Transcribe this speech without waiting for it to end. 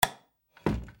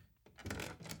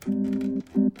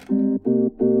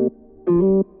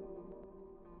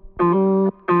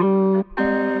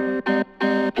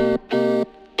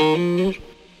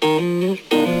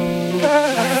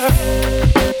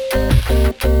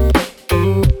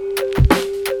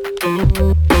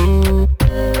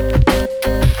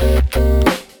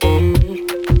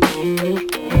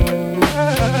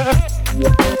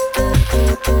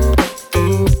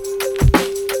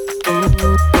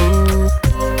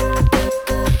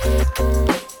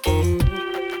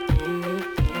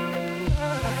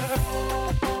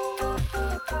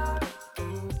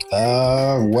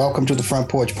Welcome to the Front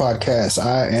Porch Podcast.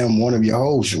 I am one of your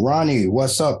hosts, Ronnie.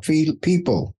 What's up,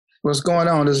 people? What's going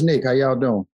on? This is Nick. How y'all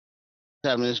doing?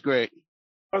 It's great.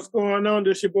 What's going on?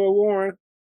 This your boy Warren.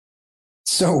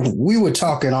 So we were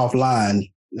talking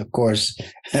offline, of course,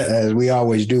 as we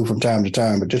always do from time to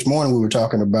time. But this morning we were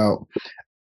talking about,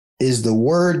 is the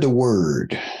word the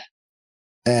word?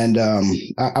 And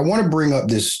I want to bring up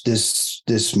this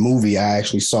movie I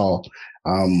actually saw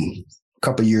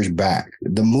couple years back.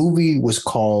 The movie was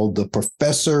called The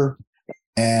Professor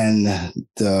and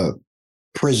the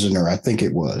Prisoner, I think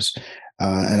it was.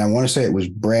 And I want to say it was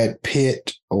Brad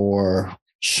Pitt or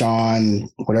Sean,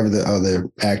 whatever the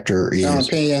other actor is.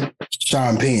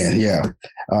 Sean Penn, yeah.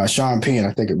 Sean Penn,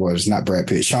 I think it was, not Brad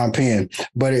Pitt, Sean Penn.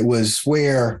 But it was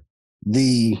where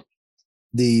the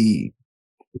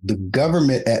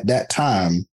government at that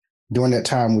time, during that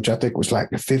time, which I think was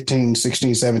like the 16,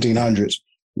 1700s,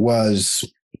 was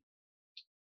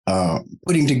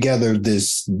putting together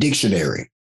this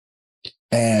dictionary.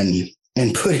 And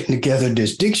in putting together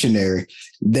this dictionary,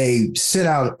 they sent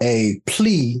out a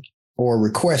plea or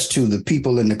request to the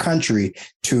people in the country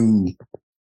to,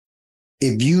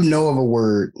 if you know of a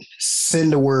word,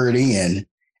 send the word in,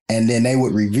 and then they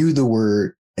would review the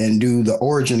word and do the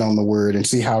origin on the word and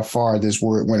see how far this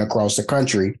word went across the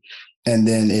country. And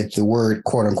then if the word,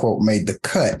 quote unquote, made the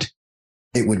cut,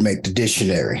 it would make the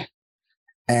dictionary.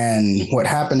 And what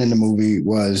happened in the movie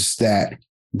was that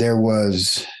there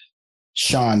was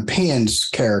Sean Penn's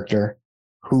character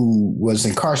who was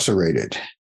incarcerated.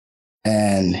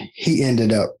 And him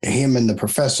and the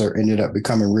professor ended up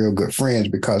becoming real good friends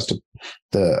because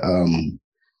the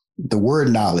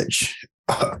word knowledge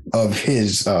of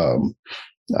his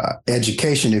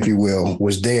education, if you will,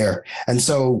 was there. And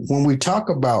so when we talk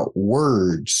about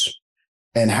words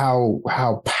and how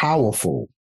powerful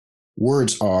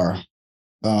words are,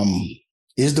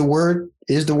 is the word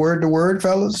the word,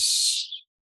 fellas?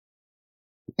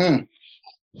 Not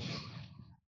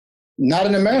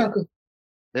in America.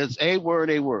 It's a word.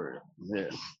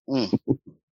 Yeah.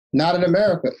 Not in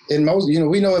America. In most,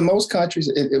 we know in most countries,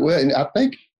 and I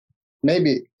think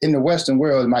maybe in the Western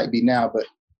world it might be now, but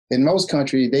in most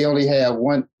countries they only have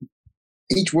one.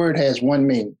 Each word has one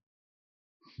meaning.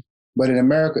 But in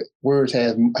America, words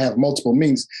have multiple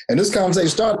meanings. And this conversation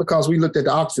started because we looked at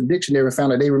the Oxford Dictionary and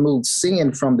found that they removed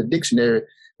sin from the dictionary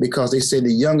because they said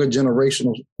the younger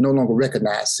generation no longer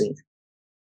recognize sin.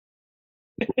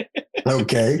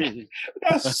 Okay.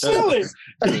 That's silly.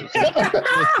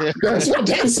 That's what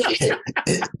they say.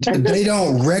 They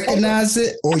don't recognize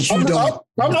it, or you don't.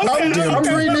 I'm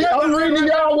reading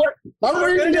y'all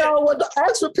what the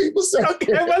Oxford people say.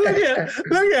 Okay, but look here.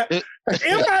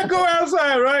 If I go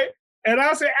outside, right, and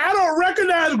I say, I don't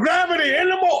recognize gravity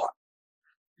anymore,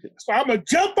 so I'm going to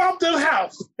jump off the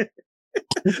house.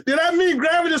 Did that mean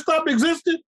gravity stopped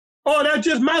existing? Or that's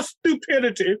just my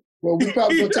stupidity? Well, we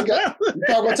probably going to take out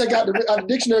the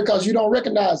dictionary because you don't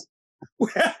recognize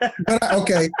it.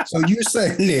 Okay, so you're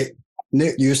saying,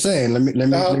 Nick, you're saying, let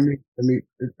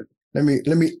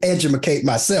me educate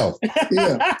myself.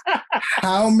 Yeah.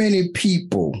 How many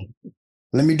people,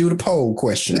 let me do the poll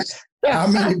question. How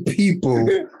many people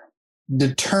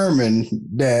determined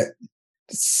that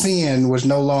sin was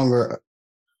no longer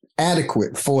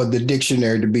adequate for the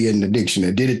dictionary to be in the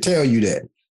dictionary? Did it tell you that?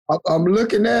 I'm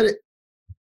looking at it,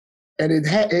 and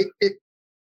it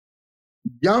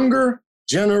younger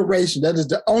generation. That is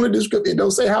the only description. It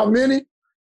don't say how many.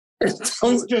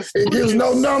 It gives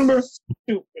no number.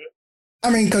 I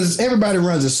mean, because everybody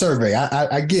runs a survey.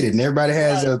 I get it. And everybody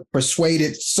has a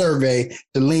persuaded survey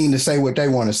to lean to say what they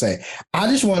want to say. I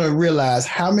just want to realize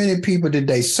how many people did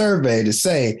they survey to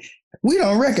say, we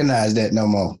don't recognize that no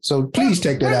more. So please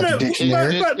take that out of the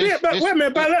dictionary. But wait a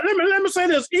minute. But let me say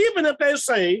this. Even if they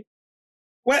say,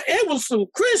 well, it was some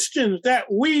Christians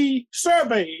that we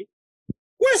surveyed.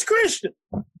 Which Christian?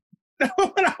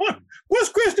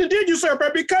 Which Christian did you survey?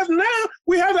 Because now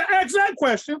we have to ask that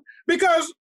question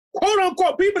because quote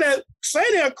unquote people that say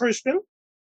they're Christian,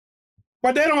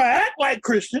 but they don't act like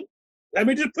Christian. Let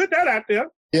me just put that out there.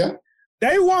 Yeah.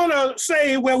 They want to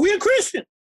say, well, we're Christian.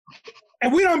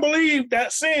 And we don't believe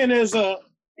that sin is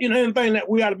anything that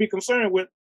we ought to be concerned with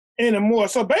anymore.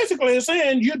 So basically it's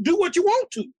saying you do what you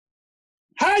want to.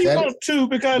 How you want to,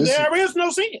 because there is no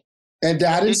sin. And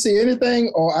I didn't see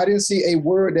anything, or I didn't see a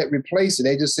word that replaced it.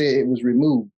 They just said it was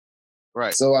removed.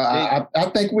 Right. So I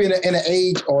think we're in an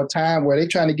age or a time where they're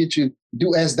trying to get you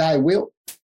do as thy will.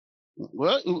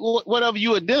 Well, whatever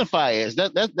you identify as,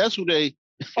 that's who they.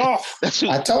 Oh,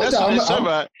 I told you,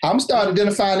 I'm starting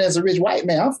identifying as a rich white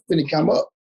man. I'm finna come up.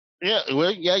 Yeah,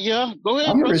 well, yeah. Go ahead.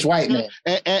 I'm a rich white man,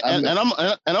 and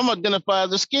I'm identified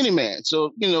as a skinny man.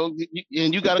 So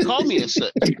and you got to call me as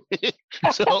such.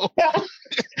 so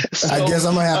I guess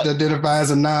I'm gonna have to identify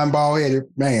as a non-bald-headed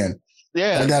man.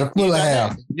 Yeah, I got a full of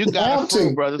hair. You got a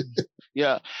fro, brother.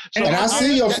 Yeah. So and I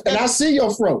see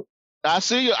your fro. I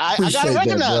see you. I gotta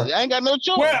recognize it. I ain't got no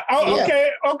choice. Well,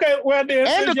 okay. Well, then,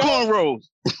 and the cornrows.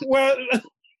 Well,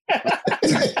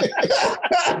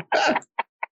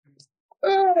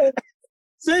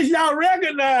 since y'all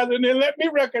recognize it, then let me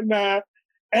recognize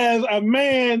as a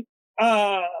man.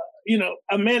 A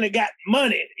man that got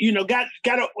money. Got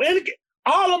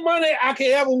all the money I could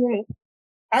ever want.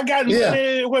 I got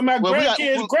money with my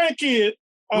grandkids.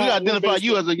 We identify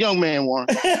you as a young man, Warren.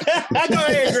 Go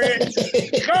ahead, Greg.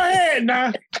 Go ahead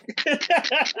now.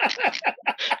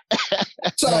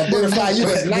 So I identify you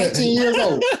as 19 years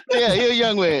old. Yeah, you're a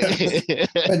young man.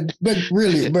 but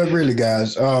really,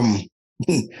 guys,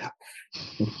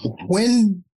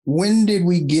 when did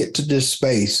we get to this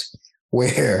space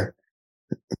where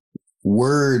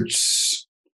words,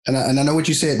 and I know what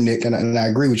you said, Nick, and I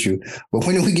agree with you, but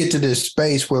when did we get to this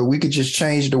space where we could just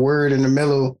change the word in the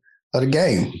middle of the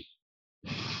game?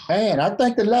 Man, I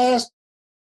think the last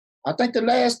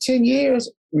 10 years,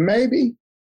 maybe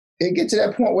it get to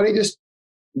that point where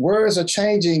words are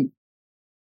changing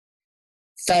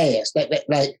fast.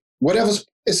 Like whatever's,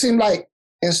 it seemed like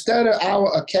instead of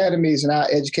our academies and our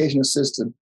educational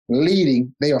system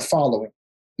leading, they are following.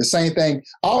 The same thing.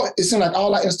 It seems like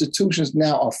all our institutions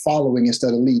now are following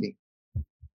instead of leading.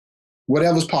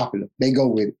 Whatever's popular, they go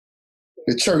with it.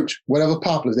 The church, whatever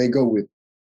popular, they go with it.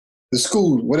 The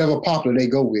schools, whatever popular, they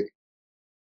go with it.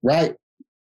 Right?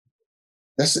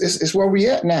 It's where we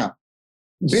at now.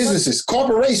 Businesses,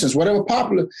 corporations, whatever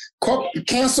popular,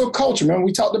 cancel culture. Remember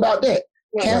we talked about that.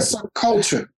 Right. Cancel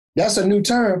culture. That's a new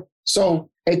term.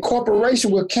 So a corporation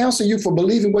will cancel you for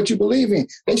believing what you believe in.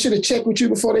 They should have checked with you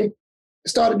before they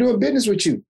started doing business with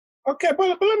you. Okay,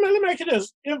 but let me make it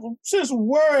this. Since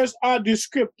words are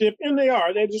descriptive, and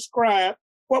they describe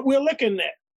what we're looking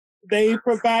at. They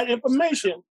provide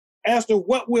information as to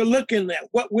what we're looking at,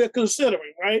 what we're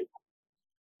considering, right?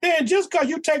 Then just because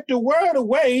you take the word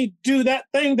away, do that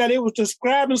thing that it was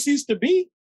describing cease to be.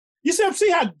 You see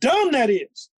how dumb that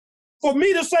is? For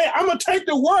me to say, I'm going to take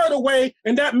the word away,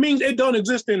 and that means it don't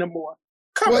exist anymore.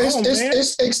 Come on, man.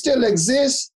 It still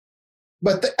exists,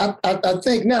 but I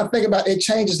think now, think about it,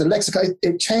 changes the lexicon.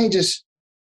 It changes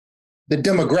the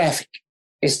demographic.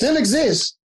 It still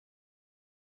exists,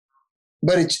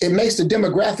 but it makes the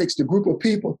demographics, the group of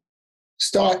people,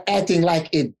 start acting like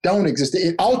it don't exist.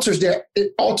 It alters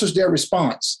their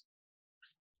response.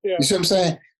 Yeah. You see what I'm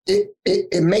saying?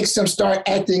 It makes them start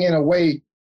acting in a way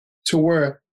to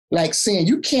where, like, saying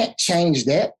you can't change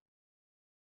that.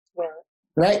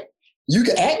 Right? You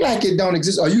can act like it don't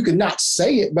exist, or you can not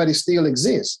say it, but it still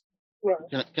exists. Right.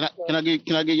 Can I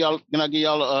give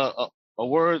y'all a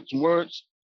word, some words?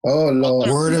 Oh Lord.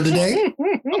 Word of the day?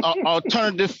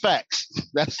 Alternative facts.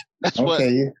 That's okay, what.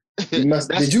 You must.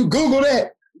 Did you Google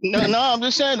that? No, I'm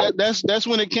just saying that's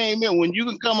when it came in. When you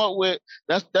can come up with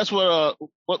that's what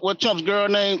Trump's girl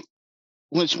name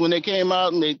when they came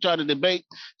out and they tried to debate.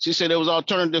 She said it was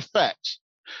alternative facts.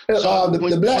 So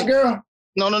the black girl?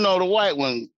 No, the white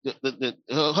one. Her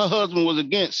husband was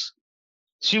against.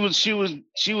 She was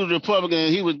Republican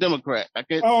and he was Democrat.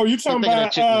 You talking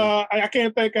about? I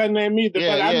can't think of her name either.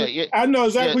 Yeah, I know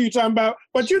exactly who you're talking about.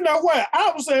 But you know what?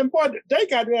 I was saying, boy, they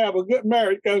got to have a good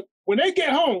marriage because when they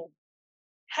get home,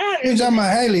 you're talking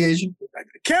about Haley, is you?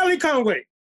 Kelly Conway.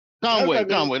 Conway.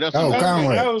 That's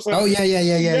Conway. Oh yeah.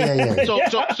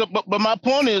 But my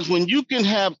point is, when you can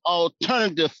have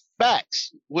alternative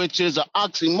facts, which is an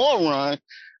oxymoron,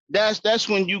 that's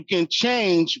when you can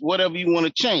change whatever you want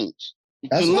to change.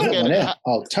 That's look at it.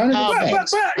 Alternative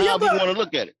facts. How you want to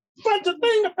look at it. But the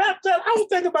thing about that, I was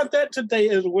thinking about that today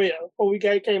as well before we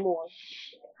came on.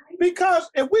 Because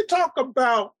if we talk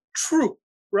about truth,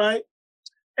 right,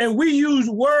 and we use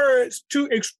words to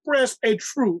express a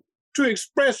truth, that's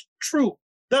truth,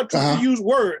 we use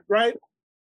words, right?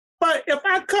 But if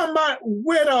I come out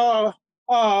with a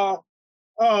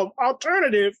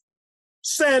alternative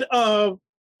set of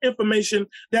information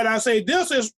that I say,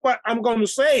 this is what I'm going to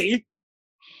say,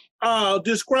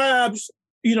 describes,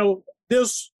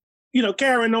 this,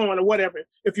 carrying on or whatever,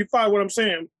 if you follow what I'm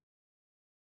saying.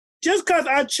 Just because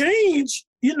I change,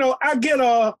 I get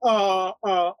a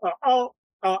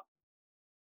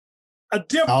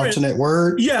different alternate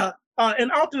word. Yeah,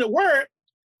 an alternate word.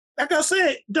 Like I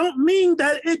said, don't mean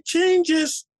that it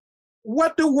changes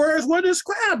what the words were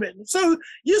describing. So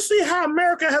you see how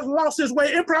America has lost its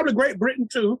way, and probably Great Britain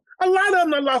too. A lot of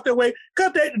them have lost their way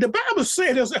because the Bible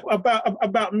says this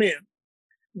about men.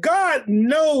 God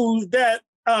knows that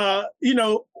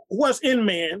what's in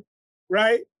man,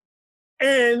 right?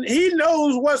 And he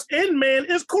knows what's in man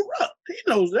is corrupt. He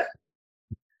knows that.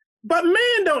 But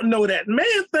man don't know that. Man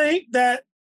think that,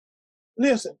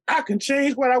 listen, I can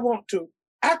change what I want to.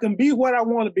 I can be what I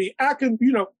want to be. I can,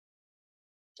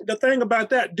 the thing about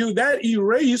that, do that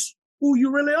erase who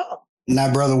you really are.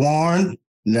 Now, Brother Warren,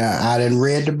 I done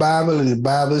read the Bible, and the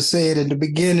Bible said in the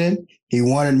beginning, he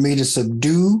wanted me to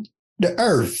subdue the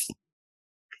earth.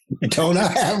 Don't I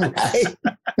have right?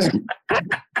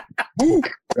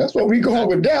 That's what we going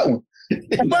with that one.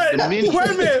 But wait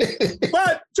a minute.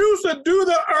 But to subdue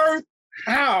the earth,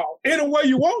 how? Any way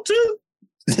you want to?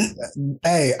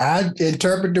 Hey, I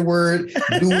interpret the word,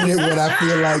 doing it what I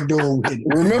feel like doing it.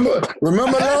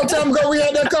 Remember a long time ago we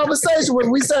had that conversation when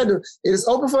we said it is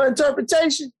open for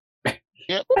interpretation.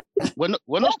 Yep. Well,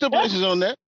 no stipulations on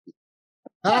that.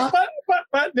 Huh?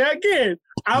 But again,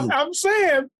 I'm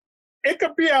saying it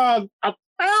could be a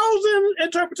 1,000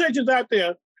 interpretations out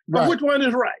there, but which one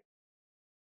is right?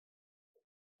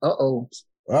 Uh-oh.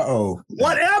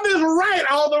 Whatever is right,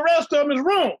 all the rest of them is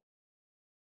wrong.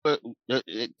 But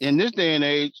in this day and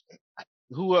age,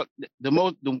 the one that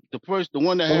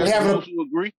has the most who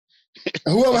agree.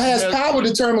 Whoever has power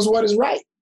determines what is right.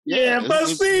 Yeah, but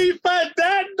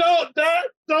that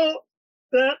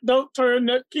don't turn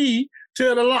the key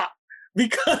to the lock.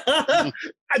 Because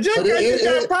just because you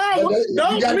got power,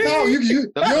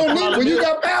 when you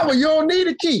got power, you don't need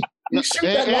a key. You shoot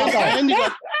that lock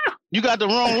off. You got the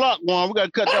wrong lock, Warren. We got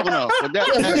to cut that one off.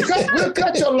 We'll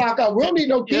cut your lock off. We don't need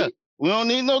no key. Yeah, we don't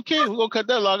need no key. We're going to cut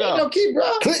that lock off. No key,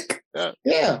 bro. Click.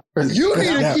 Yeah. You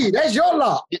need a key. That's your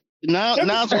lock. Now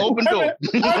it's an open door.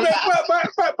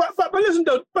 But listen,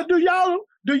 though. But do y'all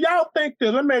think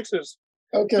this? Let me ask this.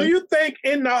 Okay. Do you think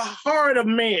in the heart of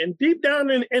man, deep down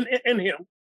in him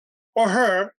or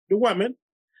her, the woman,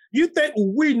 you think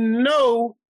we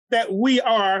know that we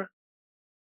are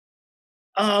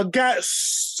got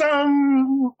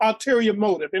some ulterior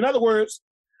motive? In other words,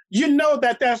 you know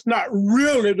that that's not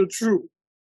really the truth.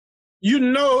 You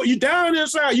know, you down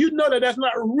inside, you know that that's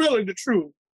not really the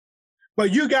truth,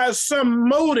 but you got some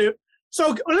motive.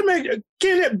 So can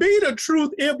it be the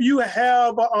truth if you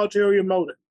have an ulterior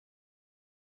motive?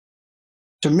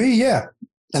 To me, yeah.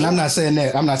 And I'm not saying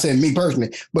that. I'm not saying me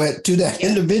personally, but to that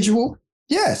individual,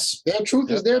 yes. Their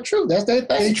truth is their truth. That's their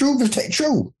thing. Their truth is their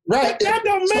truth. Right. That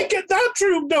don't make it the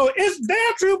truth, though. It's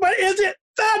their truth, but is it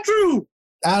the truth?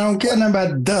 I don't care nothing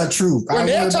about the truth. When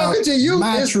they're talking to you,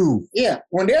 my truth. Yeah.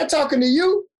 When they're talking to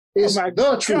you, it's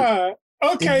the truth. God.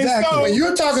 Okay, exactly. so when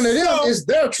you're talking to them, it's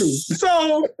their truth.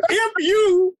 So if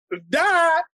you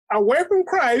die away from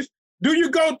Christ, do you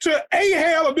go to a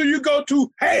hell or do you go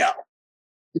to hell?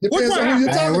 It depends on who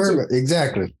you're talking to.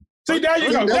 Exactly. See, there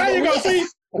you go. There you go. See,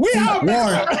 we all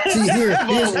Warren. See,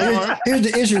 here's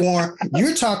the issue, Warren.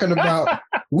 You're talking about.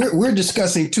 We're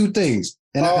discussing two things,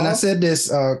 and I said this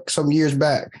some years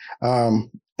back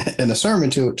in a sermon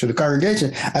to the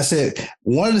congregation. I said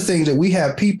one of the things that we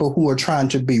have people who are trying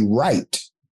to be right,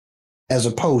 as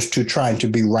opposed to trying to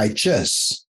be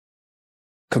righteous.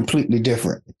 Completely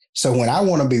different. So when I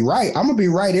want to be right, I'm gonna be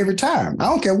right every time. I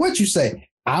don't care what you say.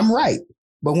 I'm right.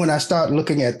 But when I start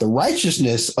looking at the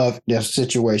righteousness of the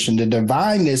situation, the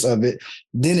divineness of it,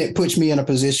 then it puts me in a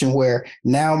position where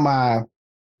now my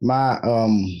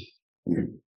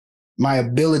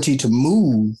ability to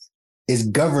move is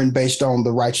governed based on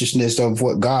the righteousness of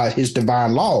what God, his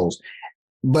divine laws.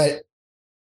 But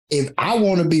if I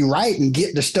want to be right and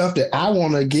get the stuff that I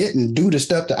want to get and do the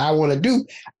stuff that I want to do,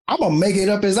 I'm going to make it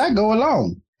up as I go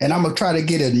along. And I'm going to try to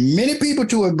get as many people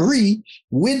to agree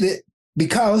with it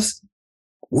because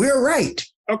we're right.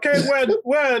 Okay,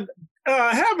 well,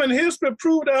 having history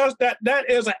proved to us that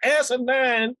is an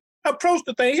asinine approach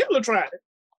to things. Hitler tried it.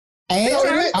 And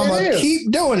I'm going to keep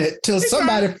doing it till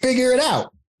somebody figure it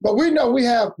out. But we know we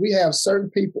have certain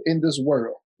people in this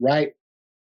world, right,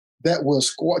 that will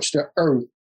scorch the earth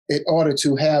in order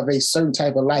to have a certain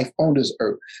type of life on this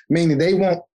earth. Meaning they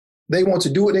want to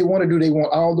do what they want to do. They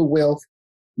want all the wealth,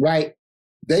 right?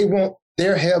 They want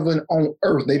their heaven on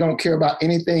earth. They don't care about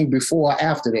anything before or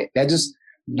after that.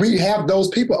 We have those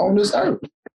people on this earth.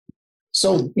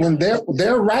 So when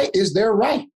their right is their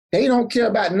right, they don't care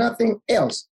about nothing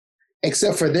else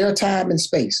except for their time and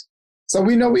space. So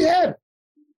we know we have it.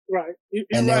 Right.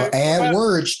 And they'll add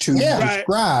words to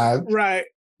describe. Right.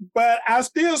 But I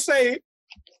still say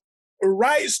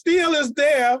right still is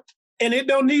there, and it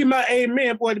don't need my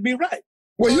amen for it to be right.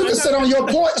 Well, you can sit on your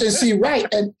porch and see right,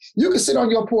 and you can sit on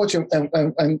your porch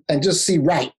and just see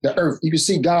right, the earth. You can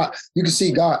see God. You can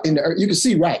see God in the earth. You can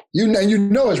see right. You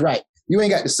know it's right. You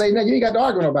ain't got to say nothing. You ain't got to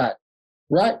argue about it,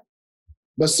 right?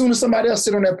 But as soon as somebody else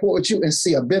sit on that porch with you and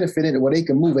see a benefit in it, where they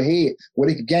can move ahead, where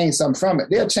they can gain something from it,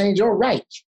 they'll change your right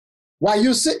while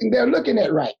you're sitting there looking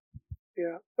at right.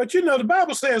 Yeah, but the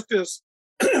Bible says this.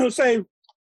 Say,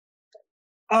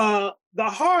 the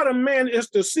heart of man is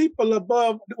deceitful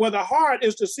above, the heart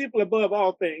is deceitful above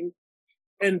all things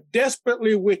and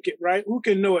desperately wicked, right? Who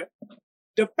can know it?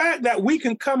 The fact that we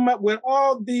can come up with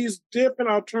all these different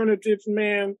alternatives,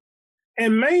 man,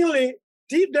 and mainly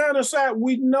deep down inside,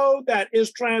 we know that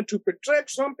it's trying to protect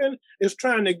something, it's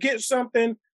trying to get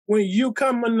something. When you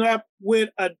coming up with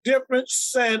a different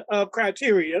set of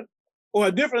criteria or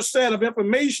a different set of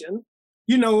information,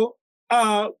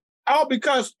 all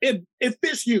because it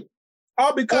fits you.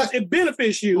 All because it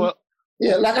benefits you. Well,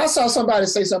 yeah, like I saw somebody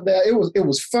say something. It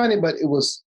was funny, but it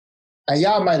was, and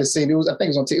y'all might have seen it. I think it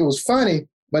was on TV. It was funny,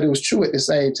 but it was true at the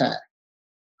same time.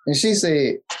 And she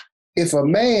said, if a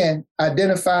man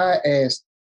identified as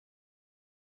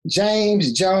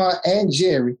James, John, and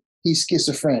Jerry, he's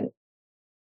schizophrenic.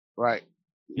 Right.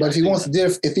 But if he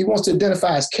wants to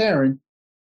identify as Karen,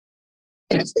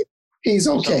 he's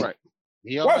okay. Right.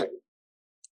 Yeah. Right.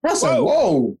 I said,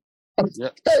 whoa.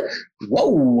 Yep. Hey,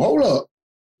 whoa, hold up.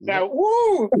 Now,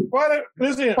 woo,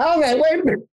 listen. I was like, wait a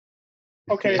minute.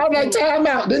 Okay. I was like, time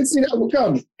out. Didn't see that one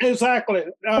coming. Exactly.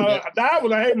 That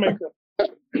was a haymaker.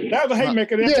 That was a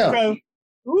haymaker. Because,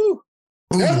 woo.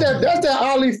 That's that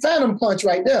Ali Phantom punch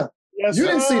right there. Yes, you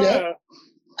didn't see that.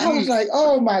 I was like,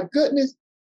 oh my goodness.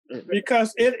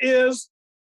 Because it is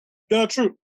the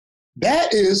truth.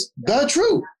 That is the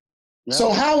truth. Yeah.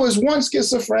 So how is one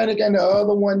schizophrenic and the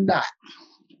other one not?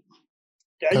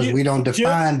 Because we don't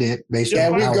define it based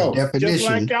on our definition. Just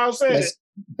like y'all said.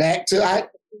 Back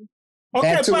to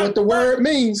what the word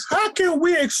means. How can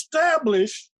we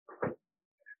establish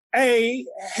a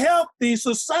healthy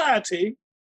society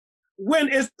when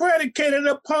it's predicated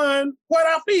upon what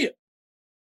I feel?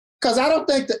 Because I don't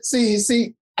think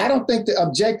that, I don't think the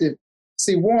objective,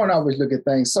 Warren always look at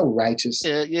things so righteous.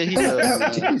 Yeah, he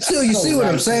does. So you see what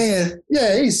I'm saying?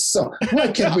 Yeah, he's so. Why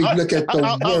can't we look at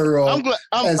the world?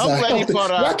 I'm glad he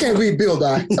part of. Why can't we build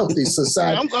a healthy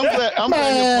society? I'm glad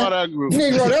he's part of our group.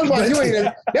 Negro, that's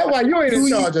why you ain't in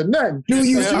charge of nothing. Do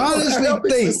you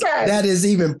honestly think that is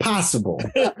even possible?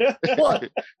 What?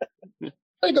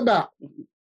 Think about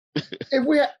if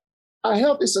we had a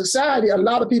healthy society, a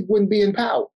lot of people wouldn't be in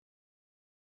power.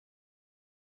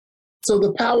 So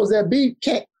the powers that be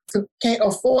can't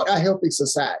afford a healthy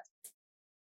society.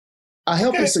 A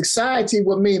healthy society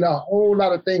would mean a whole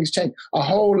lot of things change. We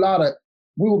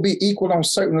will be equal on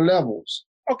certain levels.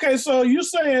 Okay, so you're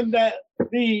saying that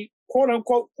the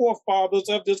quote-unquote forefathers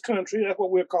of this country, that's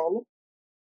what we'll call them,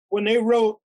 when they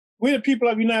wrote, "We the people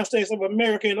of the United States of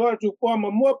America, in order to form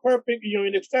a more perfect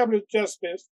and establish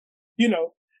justice,"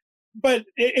 But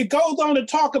it goes on to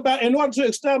talk about, in order to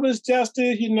establish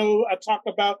justice, it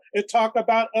talk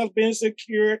about us being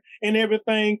secure and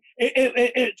everything.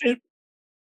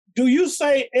 Do you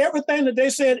say everything that they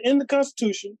said in the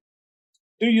Constitution?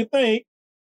 Do you think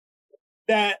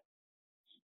that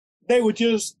they were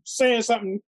just saying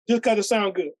something just because it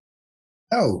sounds good?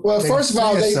 Oh, well, first of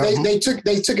all, they took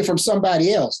it from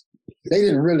somebody else. They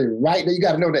didn't really write. You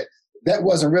got to know that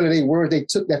wasn't really their word. They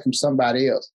took that from somebody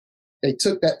else. They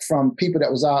took that from people that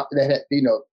was out that had,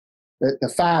 the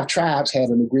 5 tribes had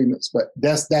an agreement, but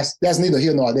that's neither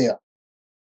here nor there.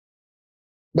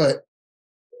 But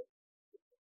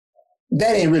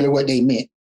that ain't really what they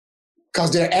meant,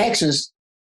 because their actions,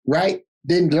 right,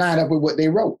 didn't line up with what they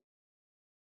wrote.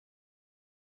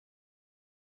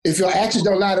 If your actions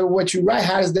don't line up with what you write,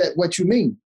 how is that what you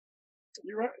mean?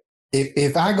 You're right.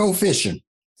 If I go fishing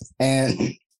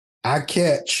and I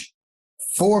catch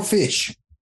 4 fish,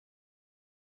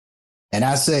 and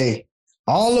I say,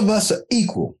 all of us are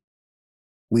equal.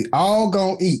 We all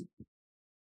gonna eat.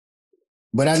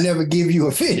 But I never give you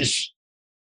a fish.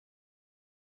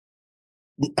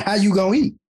 How you gonna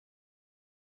eat?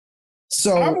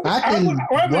 So I can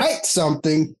write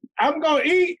something. I'm gonna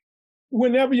eat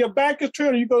whenever your back is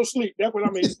turned and you go to sleep. That's what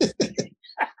I mean.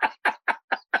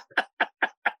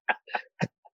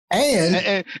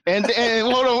 And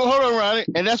hold on, Ronnie.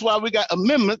 And that's why we got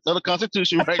amendments of the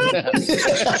Constitution right now.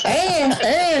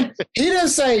 and he didn't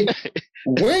say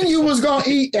when you was gonna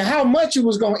eat and how much you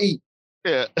was gonna eat.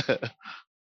 Yeah.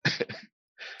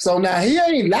 So now he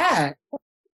ain't lied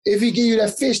if he give you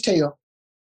that fishtail.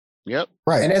 Yep.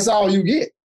 Right. And that's all you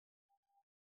get.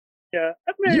 Yeah.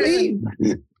 You eat.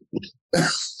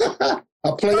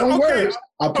 I play on words.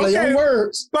 On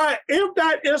words. But if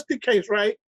that is the case,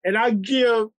 right, and I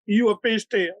give you a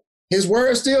fishtail. His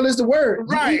word still is the word.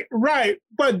 Right.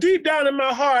 But deep down in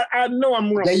my heart, I know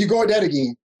I'm wrong. There you go with that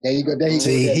again. There you go.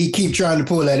 See, he keep trying to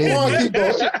pull that in.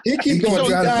 He keep going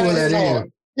trying to pull that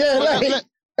in. Yeah,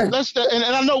 let's and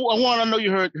I know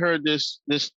you heard this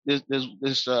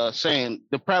saying,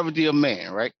 depravity of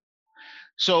man, right?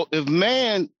 So if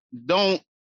man don't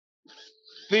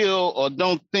feel or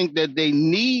don't think that they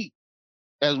need,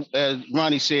 as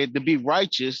Ronnie said, to be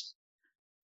righteous,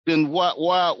 then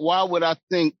why would I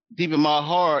think deep in my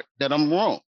heart that I'm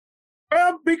wrong?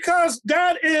 Well, because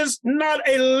that is not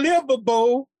a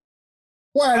livable.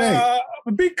 Why?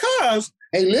 Because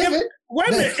hey, live it. Wait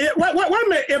a minute. Wait a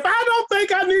minute. If I don't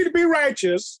think I need to be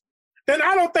righteous, then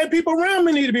I don't think people around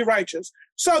me need to be righteous.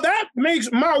 So that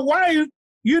makes my wife,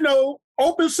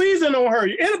 open season on her.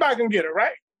 Anybody can get it,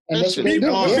 right? And that's what they do.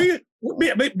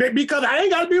 Because I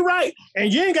ain't got to be right,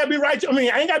 and you ain't got to be righteous. I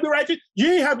ain't got to be righteous.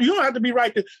 You don't have to be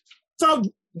righteous. So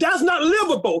that's not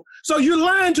livable. So you're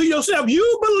lying to yourself.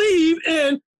 You believe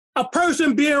in a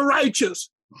person being righteous.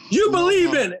 You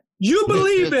believe in it. You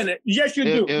believe in it. Yes, you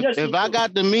do. If I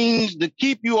got the means to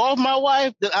keep you off my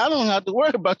wife, then I don't have to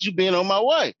worry about you being on my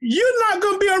wife. You're not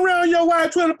going to be around your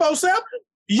wife 24/7.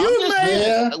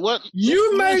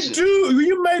 You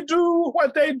may do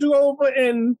what they do over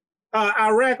in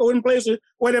Iraq or in places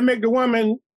where they make the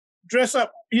woman dress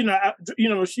up. She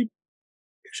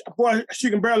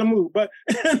can barely move. But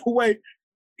anyway,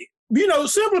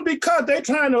 simply because they're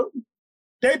trying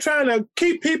to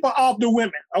keep people off the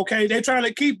women. Okay, they're trying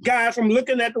to keep guys from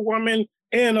looking at the woman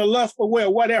in a lustful way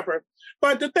or whatever.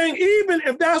 But the thing, even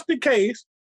if that's the case,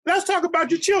 let's talk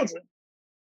about your children.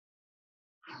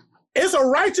 It's a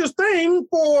righteous thing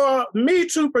for me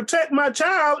to protect my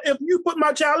child if you put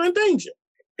my child in danger.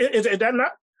 Is that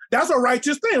not? That's a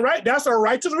righteous thing, right? That's a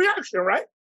righteous reaction, right?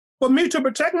 For me to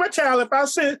protect my child if I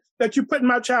say that you put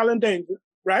my child in danger,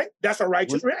 right? That's a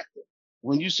righteous reaction.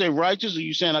 When you say righteous, are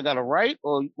you saying I got a right,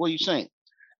 or what are you saying?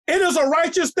 It is a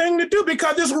righteous thing to do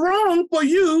because it's wrong for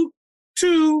you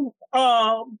to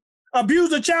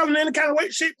abuse a child in any kind of way,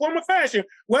 shape, form, or fashion,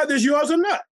 whether it's yours or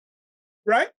not,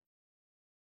 right?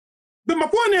 But my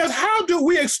point is, how do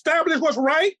we establish what's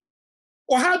right,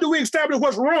 or how do we establish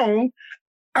what's wrong,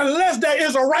 unless there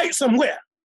is a right somewhere?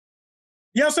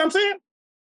 You know what I'm saying?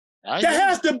 There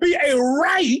has to be a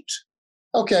right.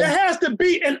 Okay. There has to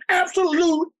be an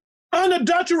absolute,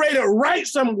 unadulterated right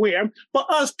somewhere for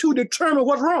us to determine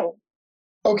what's wrong.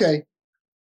 Okay.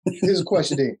 Here's a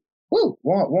question then. Woo,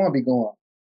 Warren be going.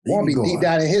 Warren be deep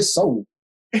down in his soul.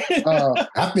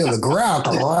 I feel the ground.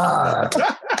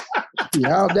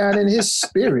 All down in his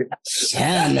spirit.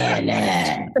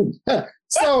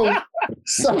 So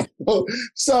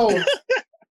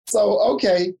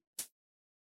okay.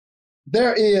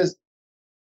 There is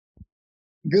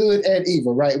good and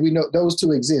evil, right? We know those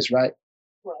two exist, right?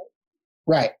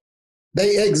 Right.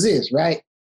 They exist, right?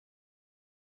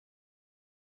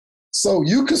 So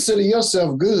you consider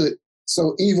yourself good,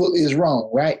 so evil is wrong,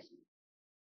 right?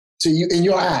 To you, in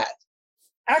your eyes.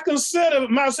 I consider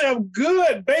myself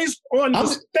good based on the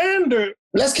standard.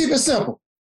 Let's keep it simple.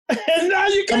 And now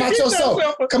you come out your soul.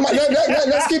 Come on,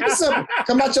 let's keep it simple.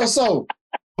 Come out your soul.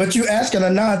 But you asking a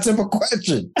non-simple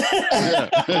question.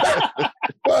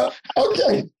 Well,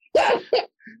 okay.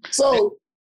 So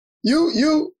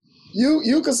you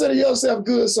consider yourself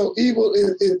good, so evil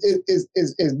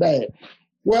is bad.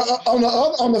 Well,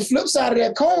 on the flip side of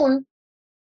that coin,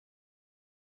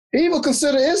 evil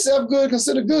consider itself good,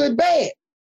 consider good bad.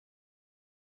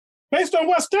 Based on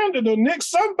what standard, though, Nick?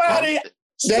 Somebody.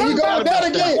 There you go. That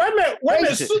again. Wait a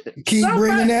minute. Keep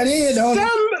bringing that in,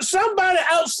 don't somebody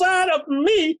outside of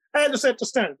me had to set the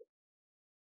standard.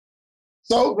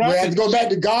 So we have to go back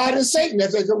to God and Satan.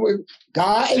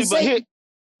 God and Satan.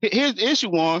 Here's the issue,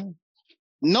 Warren.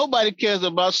 Nobody cares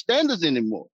about standards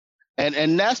anymore.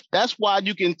 And that's why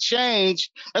you can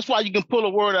change. That's why you can pull a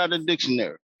word out of the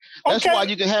dictionary. That's why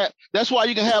you can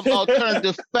have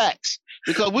alternative facts.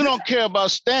 Because we don't care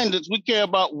about standards, we care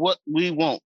about what we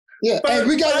want. Yeah, and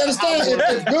we got to understand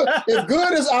if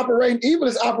good is operating, evil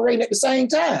is operating at the same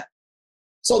time.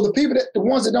 So the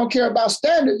ones that don't care about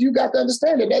standards, you got to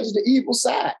understand that is the evil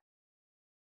side.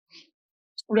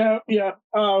 Yeah.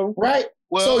 Right.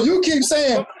 So you keep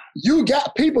saying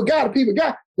people got.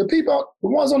 The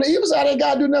ones on the evil side ain't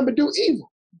got to do nothing but do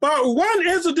evil. But one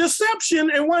is a deception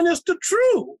and one is the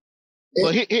truth.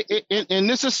 But in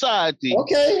this society,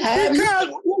 because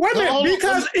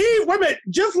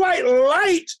just like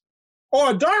light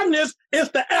or darkness is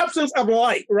the absence of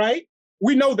light, right?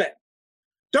 We know that.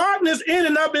 Darkness in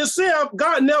and of itself,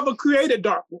 God never created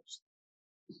darkness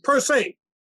per se.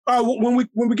 When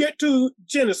we get to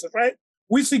Genesis, right?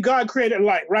 We see God created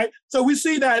light, right? So we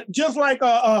see that just like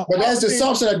but that's the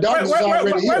assumption that darkness is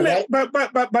already here, right?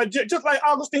 But just like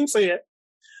Augustine said,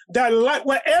 that light,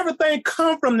 where everything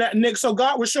come from that, Nick. So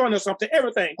God was showing us something,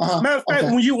 everything. Matter of fact,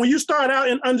 when you start out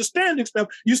in understanding stuff,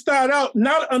 you start out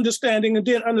not understanding, and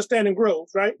then understanding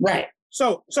grows, right? Right.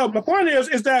 So my point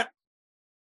is that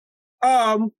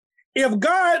if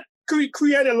God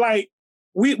created light,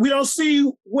 we don't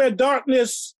see where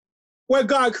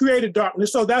God created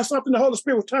darkness. So that's something the Holy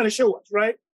Spirit was trying to show us,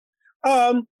 right?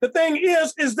 The thing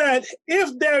is that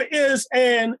if there is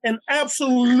an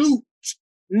absoluteness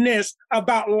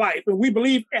about life, and we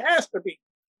believe it has to be,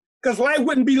 because life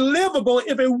wouldn't be livable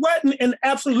if it wasn't an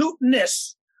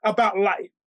absoluteness about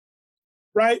life,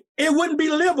 right? It wouldn't be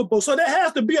livable. So there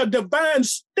has to be a divine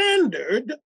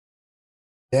standard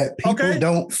that people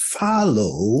don't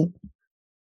follow.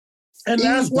 And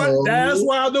that's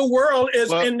why the world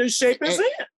is in the shape it's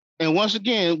in. And once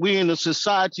again, we're in a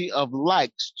society of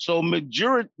likes. So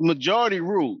majority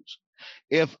rules.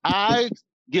 If I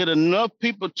get enough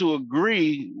people to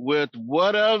agree with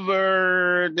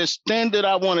whatever the standard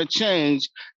I want to change,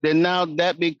 then now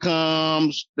that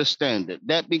becomes the standard.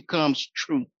 That becomes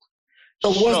truth.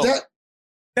 So what's that?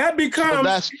 That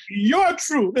becomes your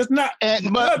truth. It's not.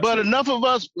 But enough of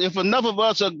us, if enough of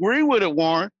us agree with it,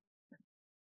 Warren,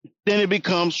 then it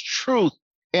becomes truth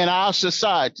in our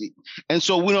society. And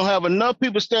so we don't have enough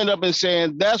people stand up and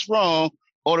saying that's wrong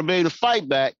or to be able to fight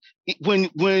back. When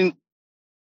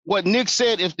what Nick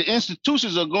said, if the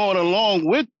institutions are going along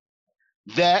with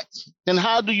that, then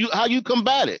how you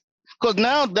combat it? Because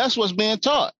now that's what's being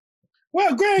taught.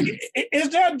 Well, Greg, is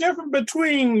there a difference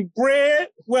between bread,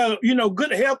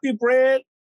 good healthy bread,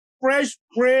 fresh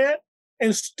bread,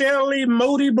 and sterile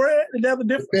moldy bread? Is that the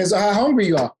difference? Depends on how hungry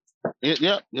you are.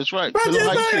 Yeah, that's right. But it's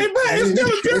still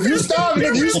a difference. If you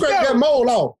starving, you scrape that mold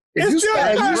off. Wait a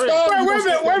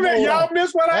minute, y'all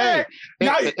missed what I asked. Wait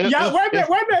a minute.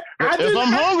 If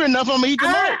I'm hungry enough, I'm gonna eat the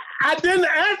mold. I didn't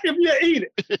ask if you eat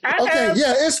it.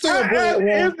 It's still bread.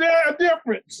 Is there a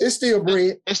difference? It's still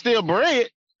bread. It's still bread.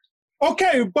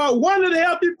 Okay, but one is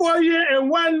healthy for you and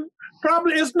one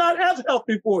probably is not as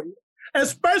healthy for you,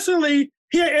 especially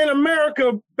here in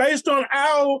America based on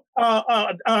our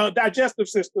digestive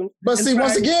system. But see,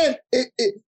 once again,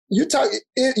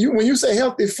 when you say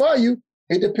healthy for you,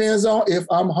 it depends on if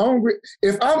I'm hungry.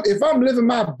 If I'm living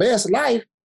my best life,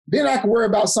 then I can worry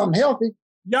about something healthy.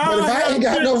 But if I ain't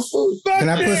got no food, can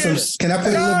I put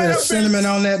a little bit of cinnamon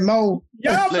on that mold?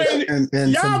 Y'all and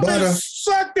some butter.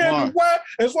 Sucking what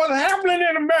is what's happening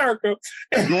in America.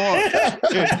 We've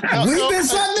been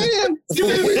sucked in.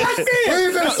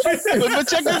 But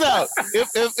check this out.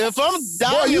 If I'm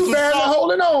dying, boy, you barely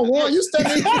holding on. Boy, you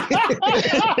standing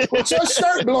with your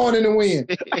shirt blowing in the wind.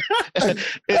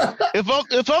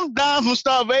 If I'm dying from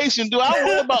starvation, do I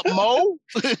worry about mold?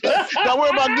 Do I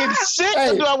worry about getting sick,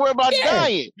 or do I worry about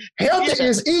dying? Healthy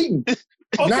is eating,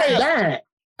 not dying.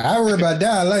 I worry about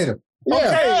dying later.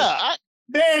 Yeah.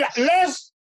 Then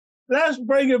let's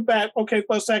bring it back. Okay,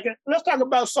 for a second. Let's talk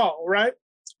about Saul, right?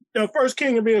 The first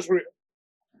king of Israel,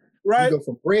 right? You go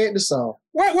from bread to Saul.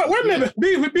 Wait a minute.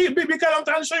 Because I'm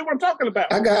trying to show you what I'm talking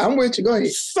about. I'm with you. Go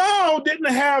ahead. Saul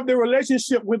didn't have the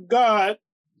relationship with God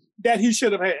that he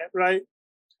should have had, right?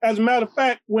 As a matter of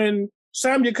fact, when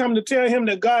Samuel come to tell him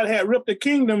that God had ripped the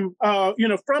kingdom,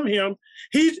 from him,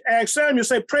 he asked Samuel,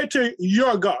 say, pray to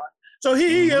your God. So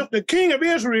he is the king of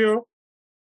Israel,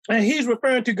 and he's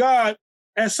referring to God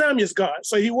as Samuel's God.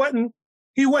 So he wasn't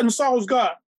Saul's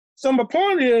God. So my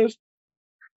point is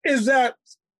that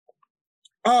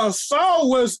Saul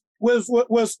was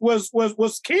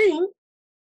king,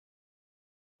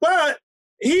 but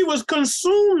he was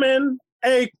consuming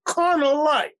a carnal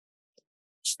life.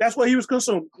 That's what he was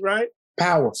consuming, right?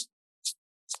 Power.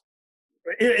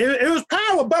 It was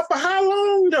power, but for how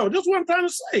long though? That's what I'm trying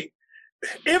to say.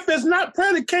 If it's not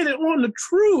predicated on the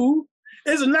truth,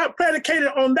 is it not predicated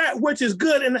on that which is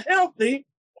good and healthy,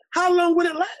 how long would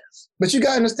it last? But you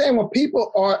got to understand, when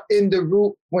people are in the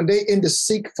root, when they in the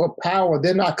seek for power,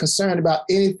 they're not concerned about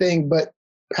anything but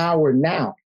power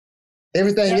now.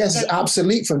 Everything else is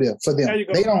obsolete for them.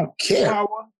 They don't care.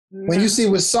 When you see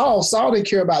with Saul didn't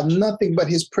care about nothing but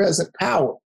his present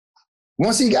power.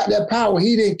 Once he got that power,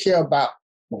 he didn't care about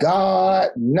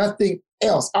God, nothing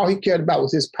else. All he cared about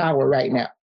was his power right now.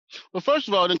 Well, first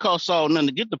of all, it didn't cost Saul nothing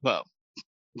to get the power.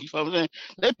 You know what I'm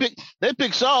saying? They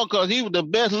picked Saul because he was the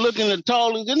best looking, the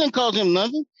tallest. It didn't cost him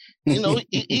nothing. You know,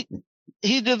 he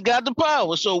just got the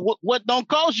power. So what don't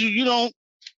cost you, you don't.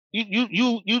 You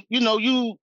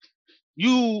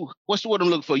what's the word I'm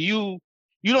looking for? You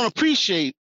don't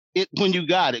appreciate it when you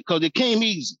got it because it came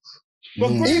easy.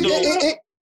 But wait a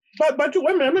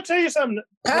minute, let me tell you something.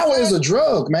 Power is a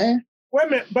drug, man. Wait a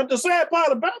minute, but the sad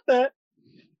part about that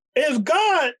is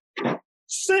God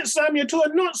sent Samuel to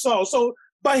anoint Saul.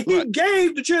 But he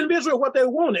gave the children of Israel what they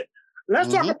wanted.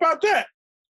 Let's talk about that.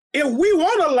 If we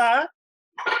want to lie,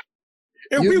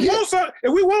 if we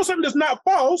want something that's not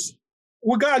false,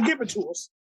 will God give it to us?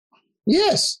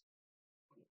 Yes.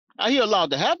 Are he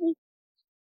allowed to happen?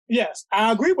 Yes,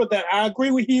 I agree with that. I agree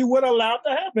with he would allow it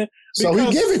to happen. So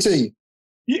he give it to you.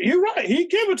 You're right. He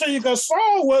gave it to you because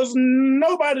Saul was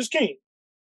nobody's king.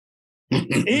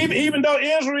 even though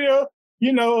Israel,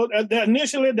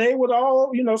 initially they would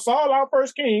all, Saul our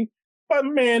first king, but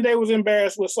man, they was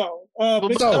embarrassed with Saul.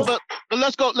 But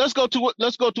let's go to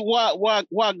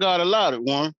why God allowed it,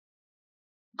 Warren.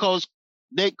 Because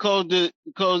they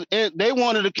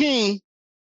wanted a king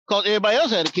because everybody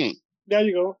else had a king. There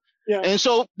you go. Yeah. And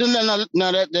so then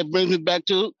now that brings me back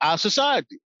to our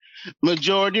society.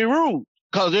 Majority rule.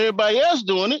 Because everybody else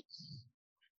doing it,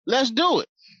 let's do it.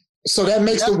 So that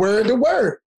makes the word the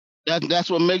word. That's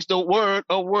what makes the word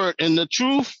a word. And the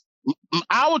truth,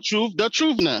 our truth, the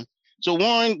truth now. So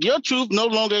Warren, your truth no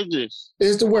longer exists.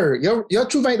 It's the word. Your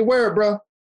truth ain't the word, bro.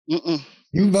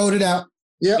 You voted out.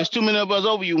 Yeah. There's too many of us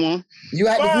over you, Warren. You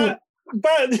had to do.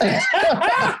 But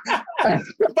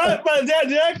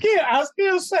I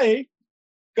still say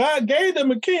God gave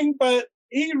them a king, but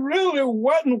he really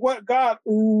wasn't what God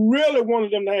really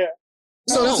wanted them to have.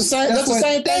 So that's the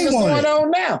same thing that's going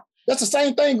on now. That's the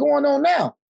same thing going on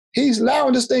now. He's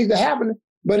allowing this thing to happen,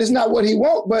 but it's not what he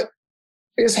wants, but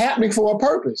it's happening for a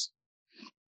purpose.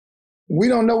 We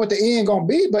don't know what the end going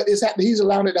to be, but it's happening. He's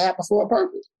allowing it to happen for a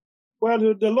purpose. Well,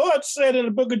 the Lord said in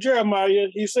the book of Jeremiah,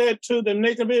 he said to the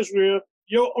nation of Israel,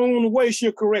 your own way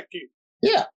shall correct you.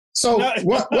 Yeah. So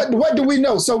what do we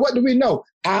know? So what do we know?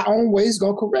 Our own way is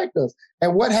going to correct us.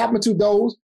 And what happened to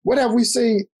those? What have we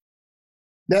seen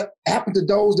that happened to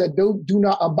those that do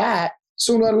not abide?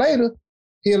 Sooner or later,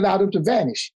 he allowed them to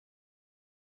vanish.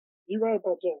 You're right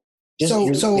about that.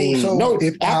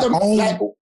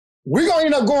 We're going to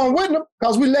end up going with them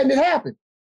because we're letting it happen.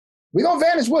 We're going to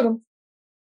vanish with them.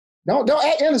 Don't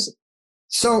act innocent.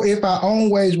 So if our own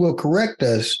ways will correct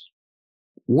us,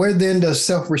 where then does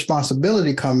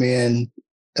self-responsibility come in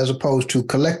as opposed to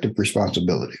collective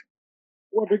responsibility?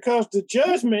 Well, because the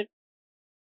judgment,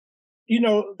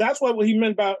 that's what he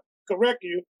meant by correct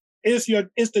you, it's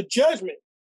the judgment.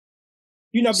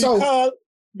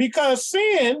 Because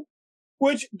sin,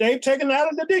 which they've taken out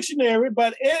of the dictionary,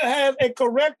 but it has a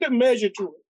corrective measure to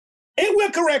it. It will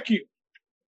correct you.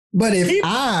 But if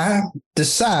I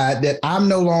decide that I'm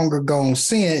no longer going to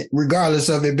sin, regardless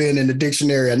of it being in the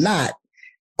dictionary or not,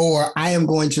 or I am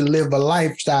going to live a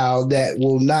lifestyle that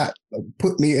will not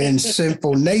put me in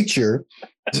sinful nature,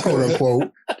 quote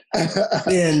unquote,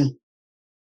 then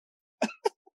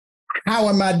how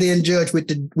am I then judged with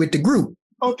the group?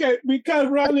 Okay, because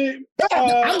Ronnie,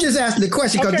 I'm just asking the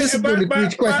question because this is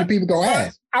the question people go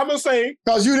ask. I'm gonna say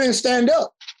because you didn't stand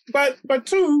up. But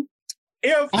two.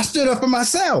 If I stood up for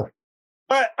myself.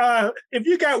 But if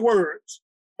you got words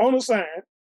on the sign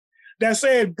that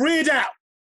said bridge out,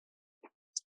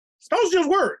 those are just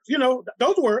words,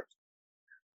 those words.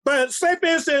 But say, for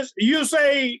instance, you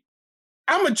say,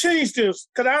 I'm going to change this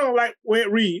because I don't like where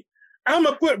it reads. I'm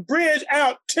going to put bridge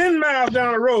out 10 miles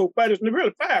down the road, but it's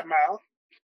really 5 miles.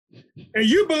 And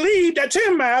you believe that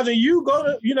 10 miles and you go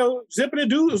to,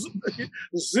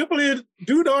 zippity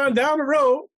doo down the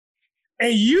road.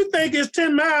 And you think it's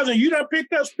 10 miles and you done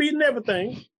picked up speed and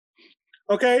everything,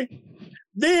 okay?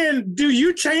 Then do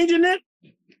you changing it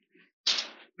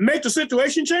make the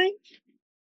situation change?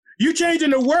 You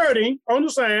changing the wording on the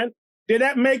sign, did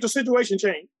that make the situation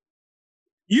change?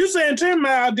 You saying 10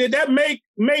 miles, did that make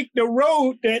the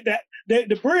road,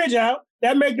 the bridge out,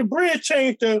 that make the bridge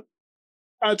change to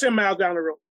 10 miles down the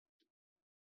road?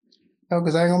 No,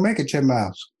 because I ain't going to make it 10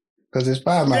 miles because it's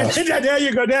 5 miles. There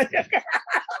you go.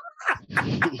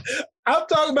 I'm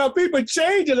talking about people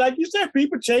changing, like you said,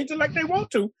 people changing like they want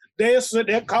to. They'll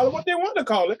call it what they want to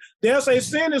call it. They'll say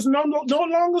sin is no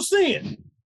longer sin,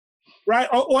 right?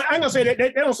 Or I'm gonna say that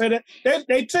they don't say that.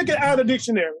 They took it out of the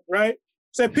dictionary, right?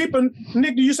 Say people,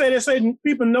 Nick, do you say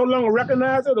people no longer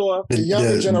recognize it, or the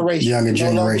younger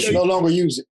generation no longer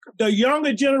use it? The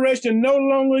younger generation no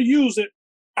longer use it.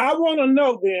 I want to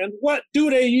know then, what do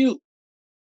they use?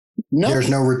 Nothing. There's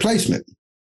no replacement.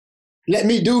 Let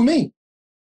me do me.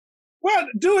 Well,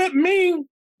 do it mean,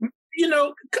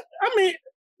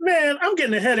 man, I'm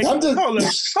getting a headache. Hold on,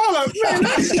 man.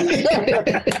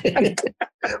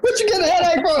 What you getting a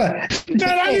headache for?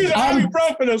 Man, I need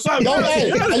ibuprofen or something.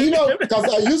 Because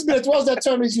I used to be towards that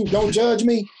term, don't judge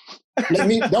me.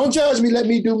 Don't judge me, let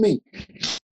me do me.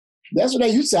 That's what they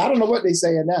used to say. I don't know what they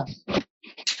saying now.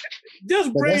 This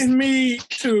brings me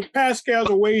to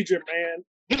Pascal's wager, man.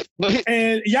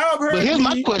 And y'all have heard. But here's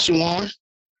my question, Warren.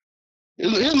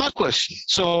 Here's my question.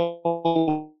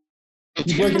 So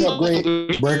you breaking up,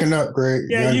 Greg.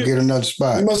 Yeah, you gotta get another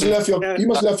spot. You must have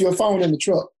left your phone in the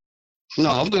truck. No,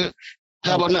 I'm good.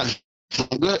 How about now?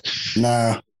 I'm good.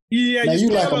 Nah. Yeah, now you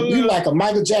like a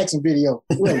Michael Jackson video.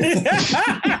 Really.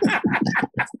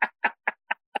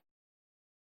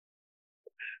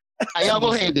 Y'all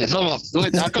go ahead then. Hold on. Go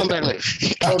ahead. I'll come back later.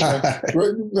 Okay.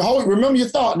 Remember your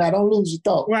thought now. Don't lose your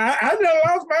thought. Well, I never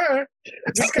lost mine.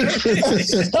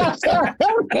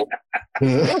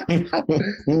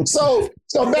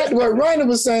 So back to what Rainer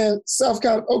was saying,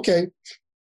 self-count, okay.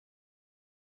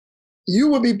 You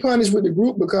would be punished with the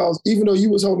group because even though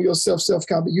you was holding yourself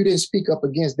self-count, you didn't speak up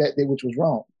against that which was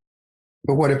wrong.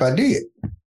 But what if I did?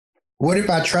 What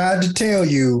if I tried to tell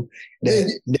you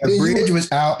that the bridge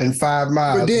was out in 5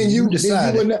 miles? But then you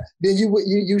decided.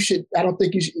 You should. I don't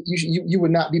think you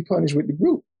would not be punished with the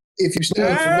group if you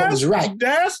stood for what was right.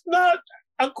 That's not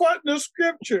according to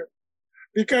scripture,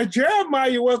 because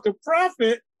Jeremiah was the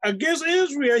prophet against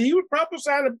Israel. He would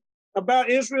prophesy about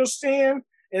Israel's sin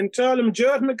and tell them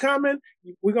judgment coming.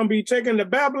 We're going to be taken to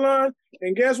Babylon.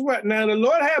 And guess what? Now the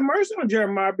Lord had mercy on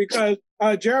Jeremiah because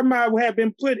Jeremiah had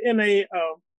been put in a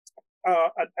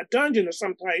dungeon of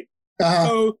some type.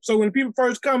 Uh-huh. So when people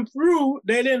first come through,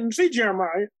 they didn't see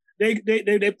Jeremiah.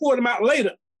 They pulled him out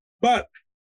later. But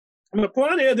the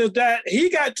point is that he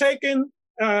got taken.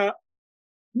 He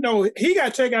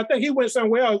got taken. I think he went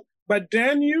somewhere else. But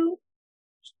Daniel,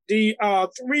 the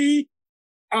 3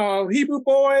 Hebrew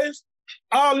boys,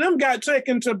 all of them got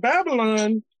taken to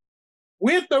Babylon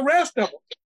with the rest of them.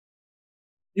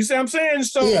 You see what I'm saying?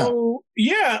 So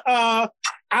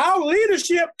our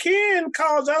leadership can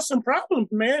cause us some problems,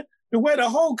 man, the way the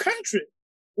whole country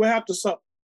will have to suffer.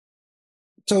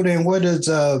 So then what is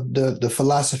the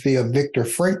philosophy of Viktor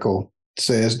Frankl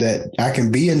says that I can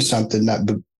be in something,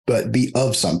 but be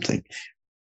of something?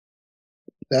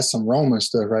 That's some Roman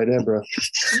stuff right there, bro.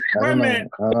 Wait a minute.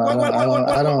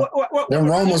 Them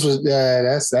Romans was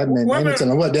that meant. They didn't tell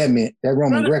them what that meant. That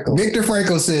Roman Greco. Viktor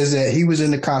Frankl says that he was in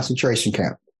the concentration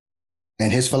camp.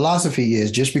 And his philosophy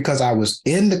is just because I was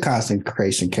in the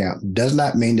concentration camp does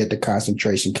not mean that the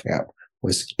concentration camp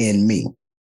was in me.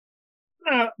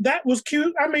 That was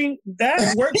cute. I mean,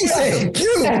 that worked. He said cute.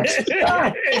 He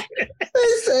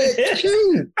said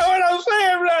cute. That's what I'm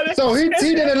saying, brother. So he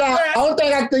didn't allow. Only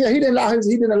thing I think he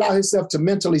didn't allow himself to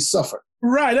mentally suffer.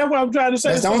 Right. That's what I'm trying to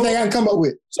say. That's the only thing I can come up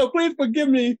with. So please forgive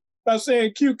me by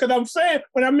saying cute, because I'm saying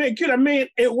when I meant cute, I mean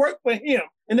it worked for him,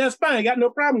 and that's fine. I got no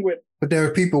problem with it. But there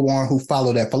are people, Warren, who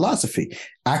follow that philosophy.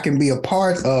 I can be a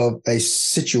part of a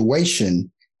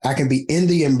situation. I can be in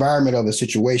the environment of a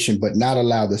situation, but not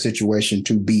allow the situation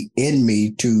to be in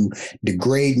me, to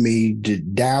degrade me, to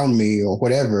down me or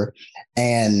whatever,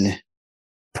 and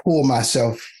pull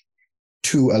myself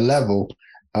to a level.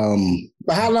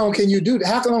 But how long can you do that?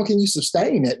 How long can you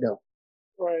sustain that though?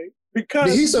 Right.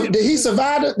 Because did he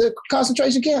survive the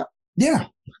concentration camp? Yeah.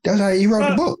 That's how he wrote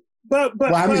the book. But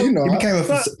he became a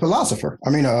philososopher.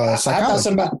 I mean, a psychologist.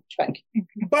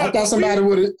 I thought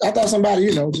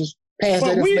somebody just pass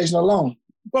that information along.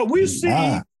 But we see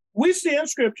in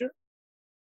scripture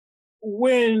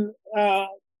when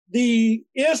the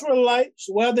Israelites,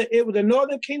 whether it was the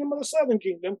northern kingdom or the southern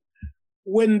kingdom,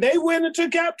 when they went into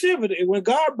captivity, when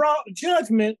God brought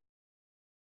judgment,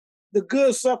 the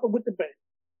good suffered with the bad.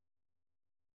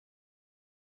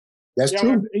 That's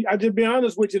true. I just be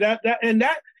honest with you.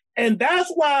 And that's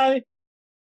why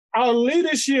our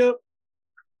leadership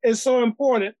is so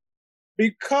important.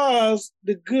 Because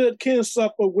the good can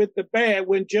suffer with the bad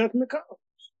when judgment comes.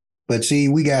 But see,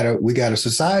 we got a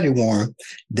society, Warren,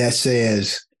 that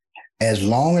says as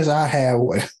long as I have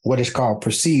what is called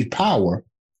perceived power,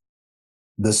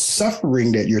 the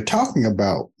suffering that you're talking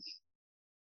about,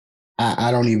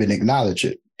 I don't even acknowledge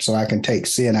it. So I can take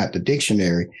sin out the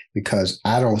dictionary because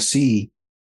I don't see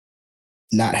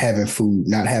not having food,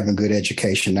 not having good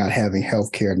education, not having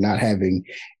healthcare, not having,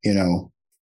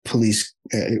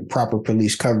 proper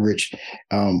police coverage.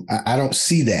 I don't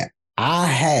see that. I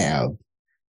have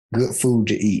good food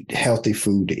to eat, healthy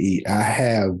food to eat. I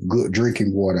have good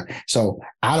drinking water. So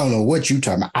I don't know what you're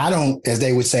talking about. I don't, as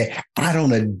they would say, I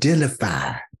don't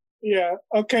identify. Yeah.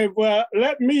 Okay. Well,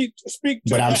 let me speak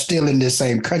to But I'm still in the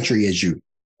same country as you.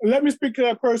 Let me speak to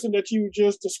that person that you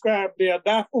just described there.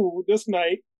 Thy food this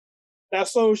night, that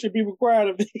soul should be required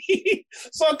of thee.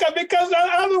 So, because in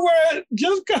other words,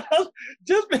 just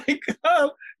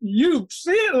because you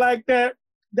see it like that,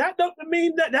 that don't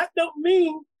mean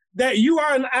that you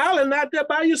are an island out there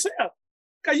by yourself.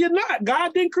 Because you're not.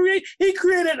 God didn't create. He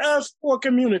created us for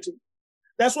community.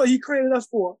 That's what he created us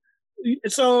for.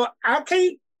 So I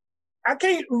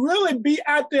can't really be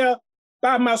out there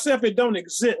by myself. It don't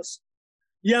exist.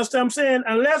 You understand what I'm saying?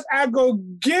 Unless I go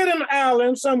get an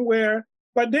island somewhere,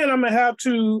 but then I'm going to have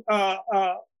to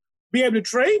be able to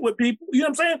trade with people. You know what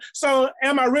I'm saying? So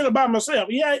am I really by myself?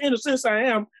 Yeah, in a sense I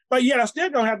am, but yet I still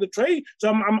don't have to trade.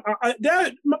 So my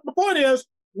point is,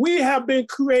 we have been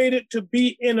created to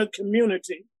be in a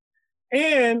community.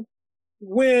 And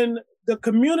when the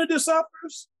community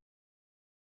suffers,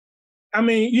 I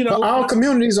mean, you know. But all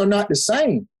communities are not the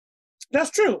same. That's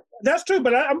true.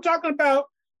 But I'm talking about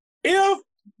if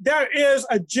there is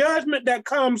a judgment that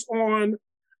comes on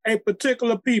a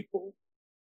particular people,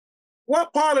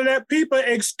 what part of that people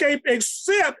escape,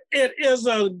 except it is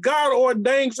a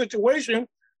God-ordained situation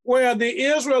where the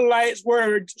Israelites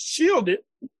were shielded,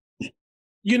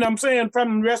 you know what I'm saying,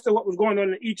 from the rest of what was going on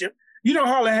in Egypt. You don't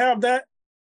hardly have that.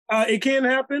 It can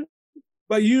happen,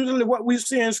 but usually what we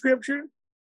see in Scripture,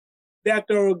 that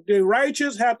the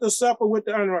righteous have to suffer with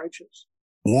the unrighteous.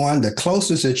 One, the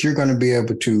closest that you're going to be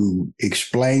able to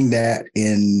explain that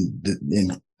in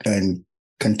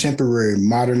contemporary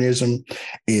modernism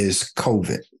is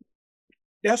COVID.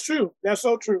 That's true. That's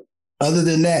so true. Other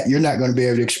than that, you're not going to be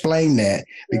able to explain that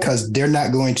because they're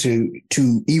not going to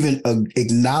even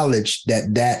acknowledge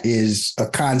that is a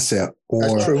concept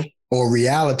or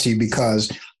reality,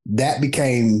 because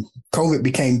COVID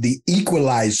became the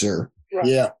equalizer. Right.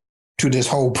 Yeah. To this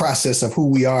whole process of who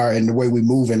we are and the way we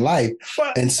move in life.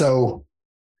 And so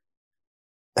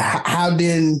how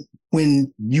then,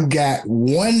 when you got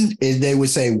one, as they would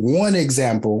say, one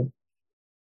example,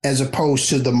 as opposed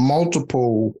to the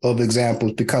multiple of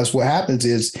examples, because what happens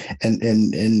is,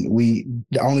 and we,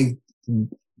 the only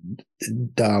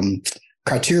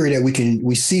criteria that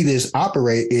we see this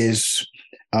operate is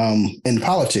in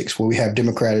politics, where we have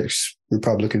Democrats,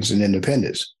 Republicans, and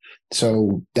independents.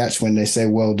 So that's when they say,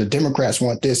 well, the Democrats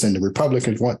want this and the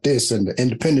Republicans want this and the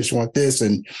independents want this,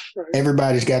 and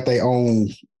everybody's got their own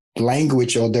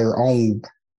language or their own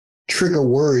trigger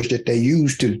words that they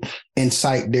use to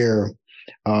incite their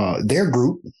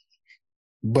group.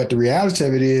 But the reality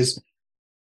of it is,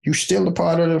 you're still a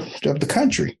part of the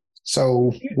country.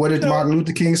 So what did Martin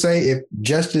Luther King say? If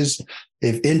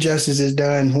injustice is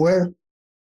done where?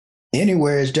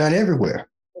 Anywhere, it's done everywhere.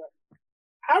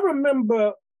 I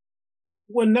remember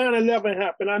when 9/11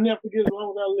 happened, I never forget as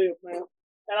long as I live, man.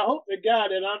 And I hope to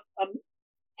God that I'm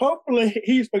hopefully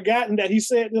he's forgotten that he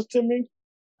said this to me.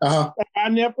 Uh-huh. I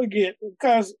never forget,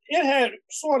 because it had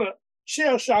sort of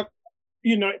shell shocked,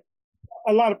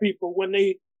 a lot of people when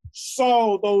they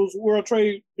saw those World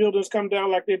Trade buildings come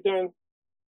down like they've done.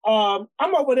 I'm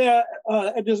over there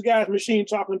at this guy's machine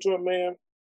talking to him, man.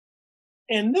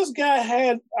 And this guy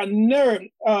had a nerve.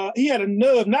 He had a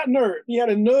nerve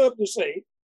to say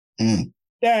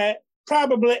that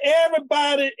probably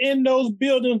everybody in those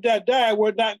buildings that died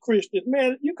were not Christians.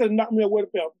 Man, you could knock me with a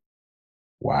belt.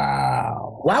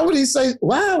 Wow. Why would he say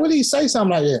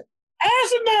something like that?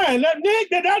 Asinine. That's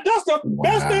the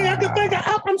best thing I could think of.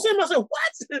 I'm saying to myself,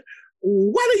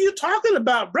 what are you talking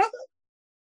about, brother?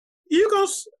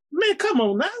 Man, come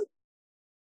on now.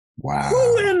 Wow.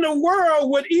 Who in the world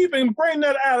would even bring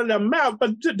that out of their mouth?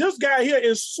 But this guy here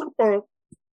is super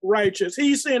righteous.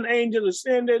 He's seeing angels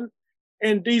ascending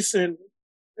and descending.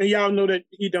 And y'all know that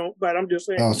he don't, but I'm just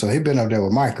saying. Oh, so he been up there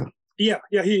with Michael. He on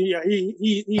that. He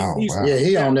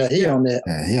on that.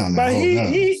 Yeah, he on that. But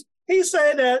he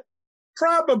said that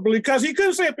probably, because he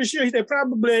couldn't say it for sure, he said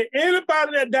probably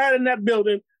anybody that died in that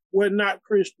building were not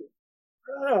Christian.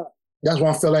 That's why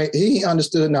I feel like he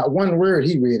understood not one word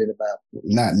he read it about.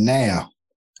 Not now.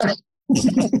 I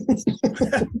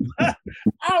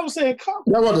was saying,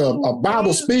 that was a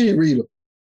Bible speed reader.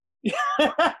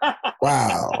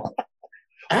 Wow.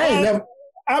 I'm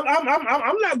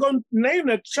not going to name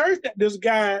the church that this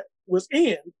guy was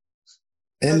in.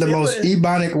 In the most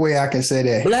Ebonic way I can say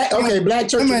that. Black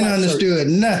church. I might not understood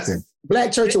nothing.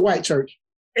 Black church or white church?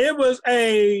 It was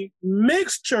a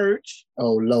mixed church.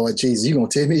 Oh, Lord Jesus. You going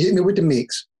to hit me with the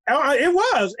mix. It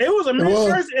was a men's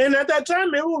church, and at that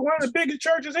time, it was one of the biggest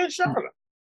churches in Charlotte.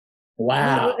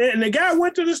 Wow. And the guy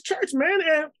went to this church, man.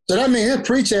 And so that means his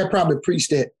preacher probably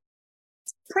preached that.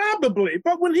 Probably.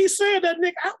 But when he said that,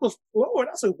 Nick, I was floored.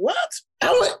 I said, what?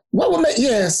 What would make,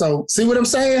 so see what I'm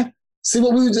saying?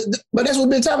 But that's what we've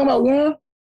been talking about, Warren.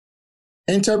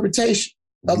 Interpretation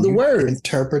of the word.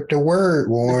 Interpret the word,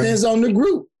 Warren. Depends on the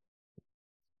group.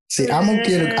 See, I'm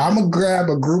gonna grab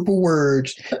a group of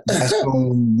words that's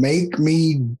gonna make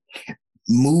me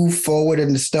move forward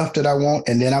in the stuff that I want,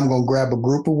 and then I'm gonna grab a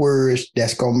group of words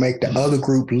that's gonna make the other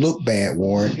group look bad,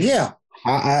 Warren. Yeah.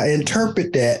 I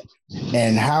interpret that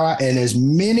and and as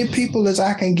many people as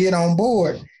I can get on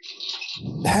board.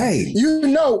 Hey.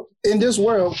 In this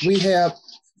world, we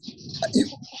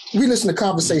listen to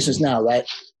conversations now, right?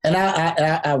 And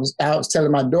I was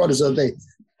telling my daughters the other day,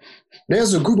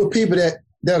 there's a group of people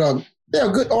they're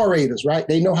good orators, right?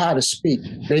 They know how to speak.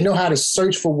 They know how to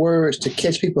search for words to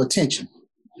catch people's attention.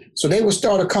 So they will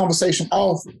start a conversation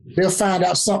off. They'll find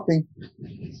out something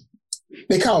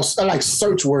they call like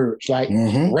search words, like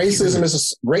racism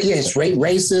is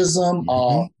racism,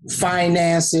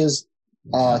 finances,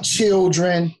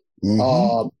 children,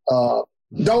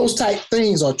 those type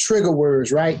things are trigger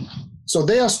words, right? So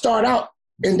they'll start out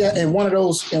in one of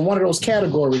those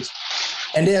categories,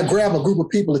 and they'll grab a group of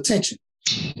people's attention.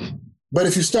 But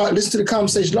if you start listening to the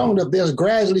conversation long enough, they'll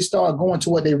gradually start going to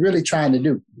what they're really trying to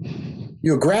do.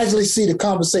 You'll gradually see the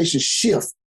conversation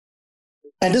shift.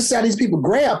 And this is how these people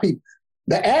grab people.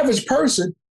 The average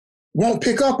person won't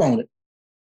pick up on it.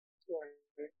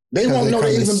 They won't know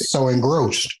they even so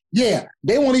engrossed. Yeah,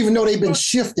 they won't even know they've been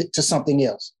shifted to something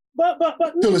else. But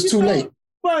till it's too late.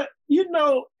 But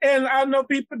and I know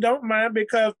people don't mind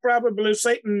because probably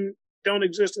Satan don't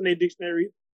exist in their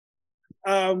dictionary.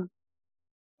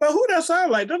 But who that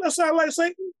sound like? Doesn't that sound like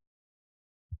Satan?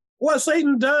 What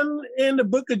Satan done in the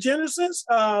book of Genesis,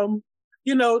 to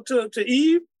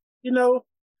Eve,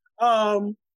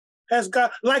 has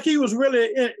got, like he was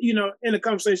really, in a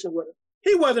conversation with her.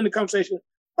 He was in the conversation,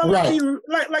 but right.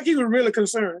 like he was really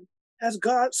concerned. Has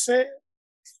God said?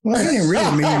 Well, he didn't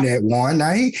really mean that, Warren.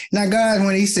 Now, God,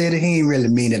 when he said it, he didn't really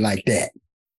mean it like that.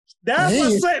 That's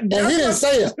what Satan. And he didn't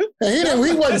say it. And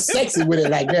he wasn't sexy with it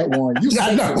like that, Warren.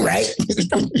 I know, right?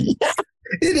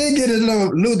 He didn't get his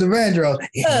little Luther Vandross.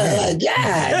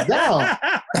 Yeah, no.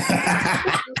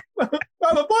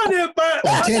 But the point is,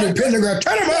 Teddy Pendergrass,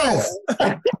 turn him off.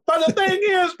 But the thing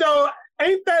is, though,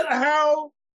 ain't that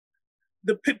how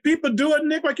the people do it,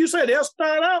 Nick? Like you said, they'll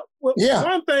start out with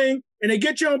one thing, and they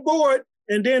get you on board,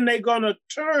 and then they're gonna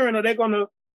turn or they're gonna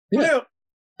flip.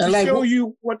 And show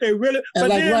you what they really. And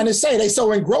like Ronnie say, they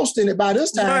so engrossed in it by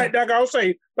this time. Right, like I'll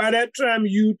say, by that time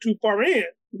you too far in.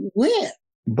 Yeah.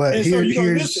 But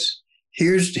here's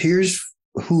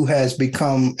who has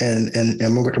become, and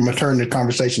I'm going to turn the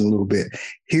conversation a little bit.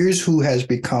 Here's who has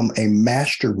become a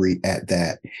mastery at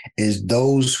that is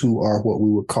those who are what we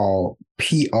would call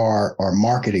PR or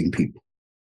marketing people,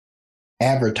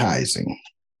 advertising.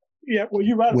 Yeah, well,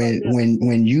 you're right.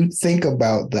 When you think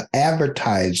about the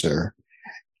advertiser,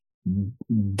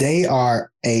 they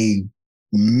are a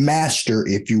master,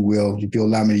 if you will, if you'll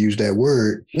allow me to use that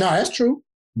word. No, that's true.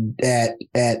 At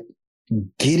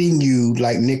getting you,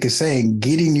 like Nick is saying,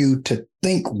 getting you to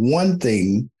think one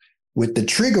thing with the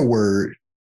trigger word,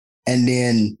 and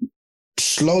then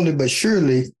slowly but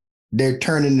surely they're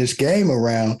turning this game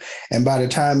around. And by the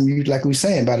time you, like we were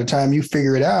saying, by the time you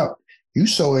figure it out, you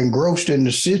so engrossed in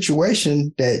the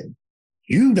situation that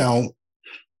you don't.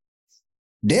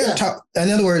 They're in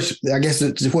other words, I guess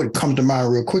it's what comes to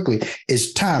mind real quickly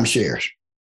is timeshares.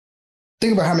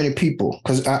 Think about how many people,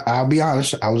 because I'll be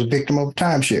honest, I was a victim of a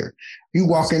timeshare. You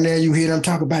walk in there, you hear them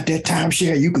talk about that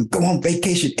timeshare. You can go on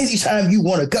vacation anytime you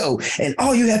want to go. And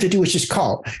all you have to do is just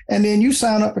call. And then you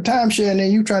sign up for timeshare, and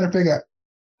then you trying to figure out,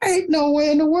 ain't no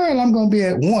way in the world I'm going to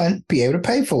be able to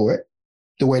pay for it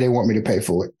the way they want me to pay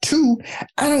for it. 2,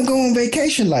 I don't go on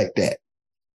vacation like that.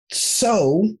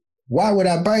 So why would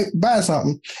I buy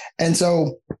something? And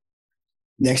so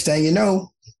next thing you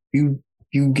know, you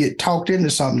get talked into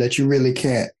something that you really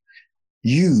can't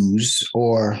use,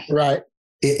 or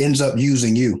it ends up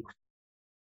using you.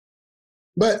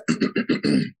 But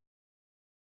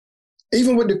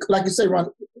even with like you say, Ron,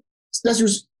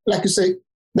 that's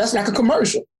that's like a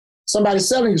commercial. Somebody's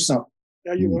selling you something.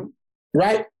 Yeah, you know.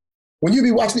 Right? When you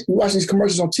be watching these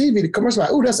commercials on TV, the commercial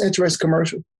like, oh, that's an interesting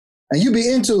commercial. And you be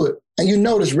into it, and you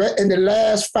notice right in the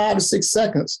last 5 to 6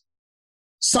 seconds,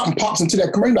 something pops into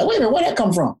that commercial. Like, wait a minute, where'd that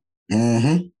come from?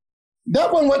 Mm-hmm.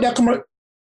 That wasn't what that commercial.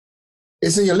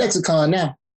 It's in your lexicon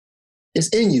now. It's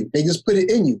in you. They just put it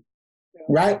in you,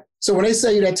 right? So when they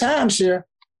say that timeshare,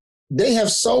 they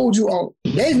have sold you on.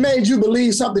 They've made you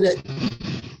believe something that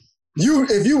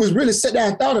if you was really sit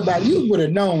down and thought about it, you would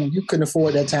have known you couldn't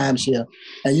afford that timeshare,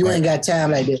 and you ain't got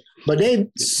time like that. But they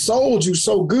sold you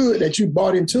so good that you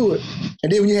bought into it,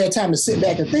 and then when you had time to sit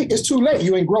back and think, it's too late.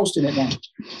 You engrossed in it now.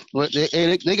 Well,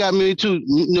 they got me too.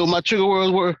 You know, my trigger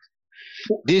words were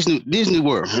Disney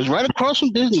World. It's right across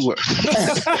from Disney World.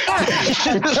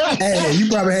 Hey, you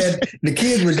probably had the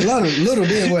kids was little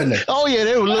then, wasn't they? Oh yeah,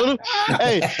 they were little.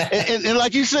 Hey, and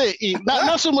like you said,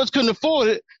 not so much couldn't afford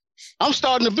it. I'm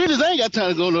starting a business. I ain't got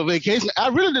time to go on no vacation. I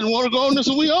really didn't want to go on this,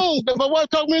 and we own. But my wife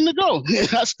talked me into go.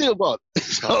 I still bought it.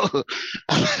 So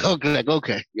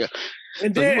okay, yeah.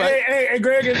 And then, hey,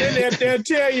 Greg, and then they'll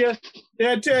tell you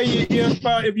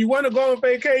if you want to go on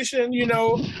vacation, you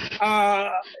know,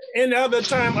 any other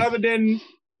time other than,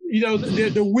 you know,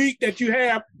 the week that you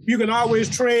have, you can always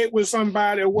trade with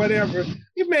somebody or whatever.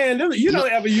 Man, you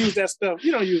don't ever use that stuff.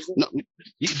 You don't use it. No,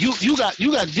 you got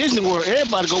Disney World.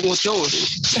 Everybody go want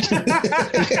yours.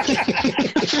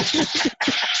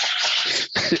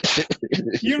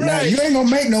 You're right. Now, you ain't gonna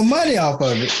make no money off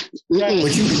of it,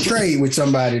 but you can trade with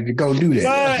somebody to go do that.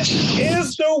 But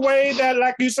it's the way that,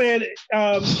 like you said,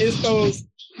 it's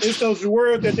those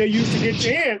words that they use to get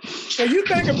you in. So you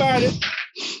think about it,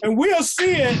 and we'll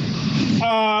see it.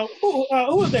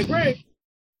 Who is that, Greg?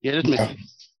 Yeah, that's me.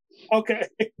 Okay,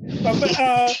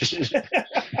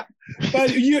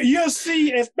 but you'll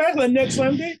see, especially next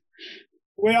Sunday,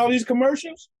 with all these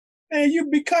commercials,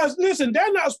 and because listen,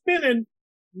 they're not spending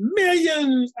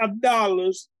millions of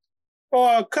dollars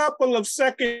for a couple of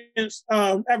seconds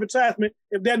advertisement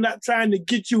if they're not trying to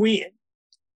get you in.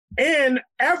 And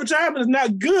advertisement is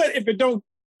not good if it don't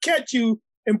catch you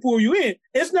and pull you in.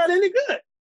 It's not any good.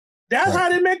 That's how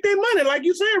they make their money. Like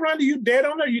you said, Randy, you dead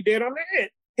on the head.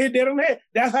 Hit dead on the head.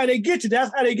 That's how they get you.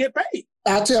 That's how they get paid.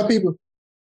 I tell people,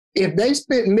 if they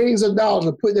spent millions of dollars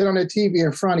to put that on their TV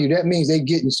in front of you, that means they're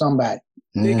getting somebody.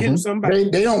 They're getting somebody.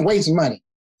 They don't waste money.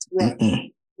 Right.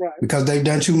 Right. Because they've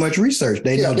done too much research.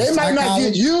 They know they might not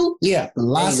get you. Yeah.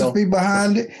 Philosophy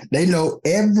behind it. They know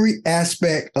every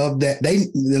aspect of that.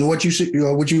 What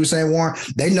you were saying, Warren,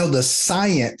 they know the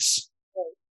science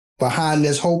behind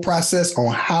this whole process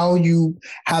on how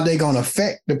they're going to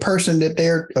affect the person that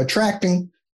they're attracting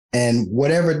and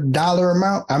whatever dollar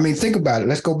amount. I mean, think about it.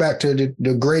 Let's go back to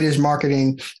the greatest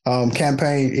marketing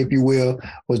campaign, if you will,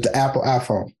 was the Apple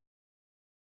iPhone.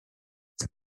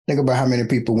 Think about how many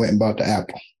people went and bought the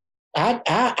Apple.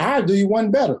 I'll do you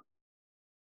one better.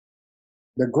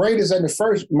 The greatest and the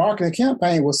first marketing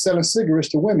campaign was selling cigarettes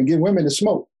to women, getting women to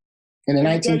smoke in the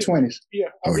 1920s. Yeah.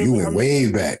 You went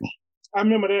way back. I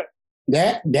remember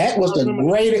that. That was the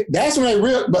greatest. That's when they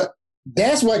real. But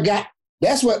that's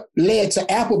what led to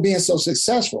Apple being so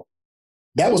successful.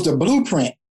 That was the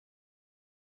blueprint.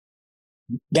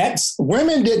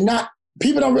 Women did not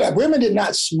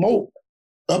smoke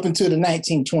up until the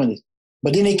 1920s.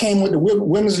 But then they came with the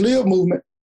women's lib movement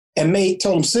and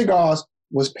told them cigars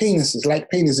was penises,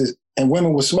 like penises, and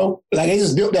women would smoke. Like they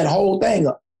just built that whole thing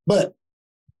up. But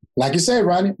like you said,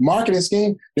 Ronnie, marketing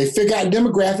scheme, they figure out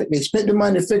demographic, they spent the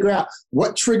money to figure out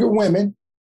what triggered women,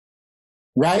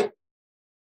 right?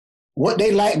 What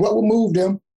they like, what would move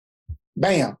them.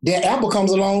 Bam. Then Apple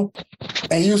comes along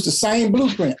and used the same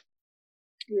blueprint.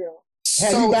 Yeah.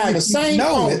 Have you buy the same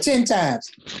phone 10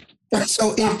 times.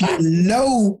 So if you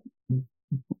know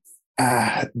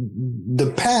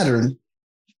the pattern,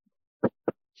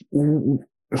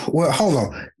 well, hold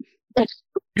on.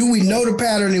 Do we know the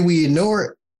pattern and we ignore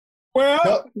it?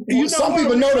 Well, some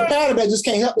people know the pattern, but just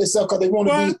can't help themselves because they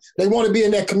want to be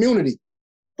in that community.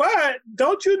 But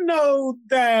don't you know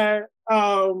that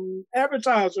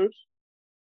advertisers,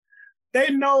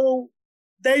 they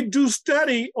do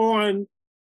study on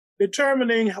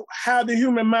determining how the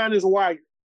human mind is wired,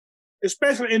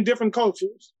 especially in different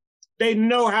cultures. They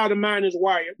know how the mind is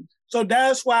wired. So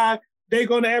that's why they're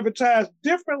going to advertise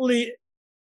differently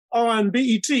on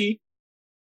BET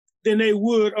than they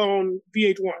would on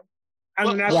VH1.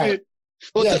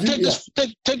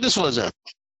 Take this for example.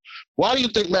 Why do you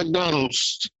think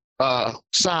McDonald's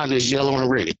sign is yellow and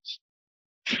red?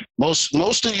 Most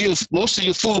of your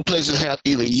food places have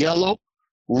either yellow,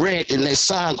 red in their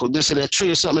sign because this or that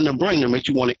tree or something in the brain that make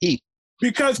you want to eat.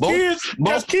 Because Bojangles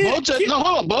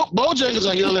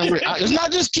are yellow and red. It's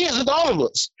not just kids; it's all of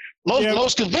us.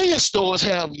 Most convenience stores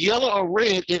have yellow or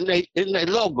red in their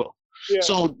logo. Yeah.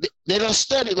 So they don't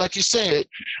study, like you said,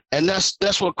 and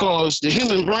that's what caused the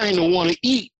human brain to want to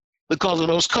eat because of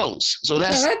those colors. So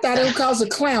I thought it would cause a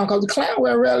clown, because the clown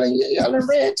wear yellow and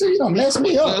red too. You don't mess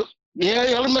me up. Yeah,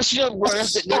 it'll mess you up, bro.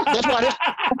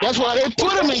 That's why they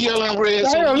put them in yellow and red.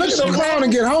 I don't look at no clown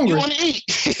and get hungry. You want to eat.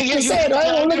 I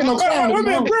don't look at no clown.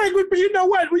 Greg, but you know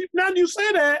what? Now you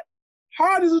say that,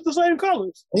 Hardee's is the same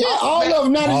colors. Yeah, all of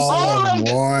them.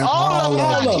 All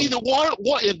of them. Either one.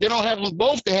 If they don't have them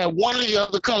both, they have one or the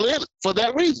other color in it for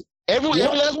that reason. Every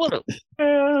last one of them.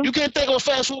 You can't think of a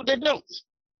fast food they don't.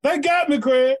 They got me,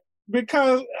 Greg,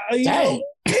 because you know.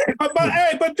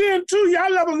 But then too,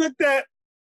 y'all ever looked at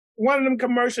one of them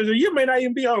commercials, and you may not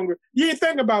even be hungry. You ain't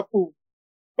thinking about food,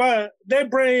 but they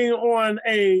bring on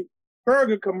a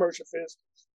burger commercial, for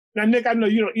instance. Now, Nick, I know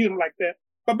you don't eat them like that,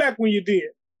 but back when you did,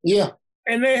 yeah.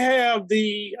 And they have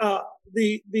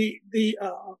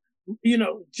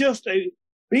just a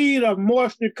bead of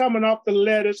moisture coming off the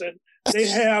lettuce, and they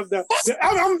have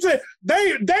I'm saying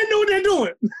they know what they're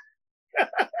doing.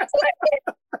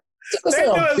 They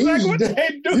know exactly what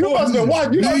they do. You must have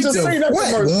watched. You must have seen that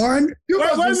commercial. Warren? You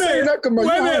must have seen that commercial.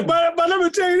 Wait a minute, but let me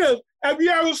tell you this. Have you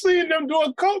ever seen them do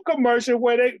a Coke commercial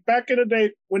where they, back in the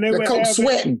day, when they were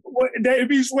sweating? They'd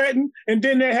be sweating, and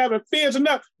then they have a fizz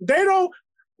enough. They don't.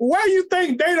 Why you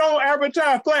think they don't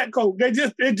advertise flat Coke? They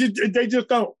just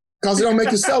don't. Because it don't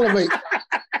make you salivate.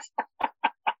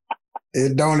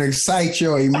 It don't excite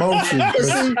your emotions,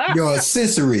 your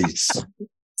sensories.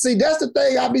 See, that's the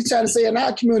thing I be trying to say in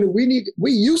our community.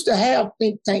 We used to have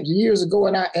think tanks years ago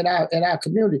in our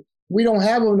community. We don't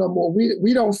have them no more.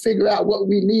 We don't figure out what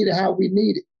we need and how we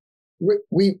need it.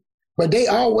 But they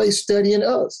always studying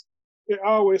us. They're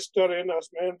always studying us,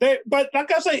 man. But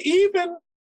like I say, even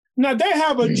now they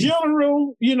have a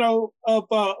general, for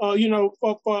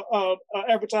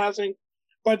advertising,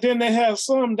 but then they have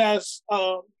some that's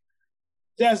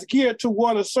geared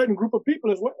toward a certain group of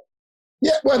people as well.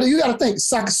 Yeah, well, you got to think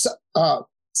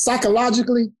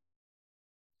psychologically.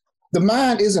 The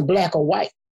mind isn't black or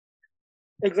white.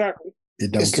 Exactly.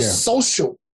 It don't it's care. The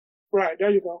social. Right, there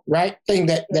you go. Right thing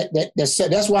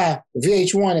that's why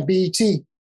VH1 and BET.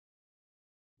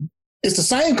 It's the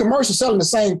same commercial selling the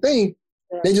same thing.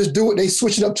 Right. They just do it. They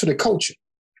switch it up to the culture.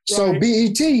 Right. So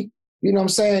BET, you know what I'm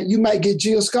saying? You might get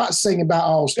Jill Scott singing about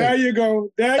all stuff. There you go.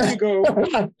 There you go.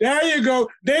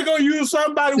 They're gonna use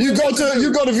somebody. You go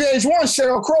to VH1,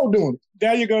 Sheryl Crow doing it.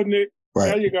 There you go, Nick. Right.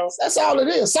 There you go. That's all it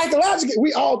is. Psychologically,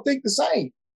 we all think the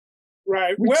same.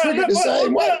 Right. We treat it the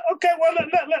same way. Okay. Well,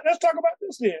 let's talk about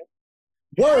this then.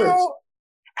 Words.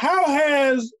 How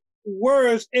has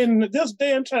words in this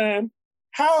day and time?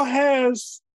 How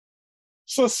has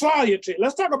society?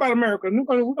 Let's talk about America. We're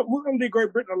going to leave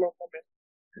Great Britain alone for a minute.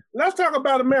 Let's talk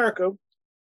about America.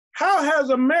 How has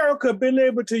America been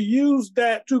able to use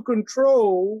that to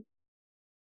control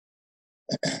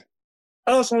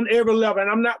us on every level?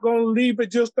 And I'm not going to leave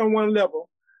it just on one level.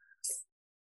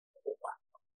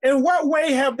 In what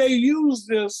way have they used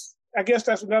this? I guess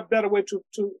that's a better way to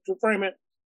frame it.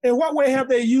 In what way have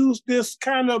they used this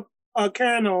kind of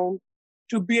canon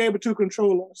to be able to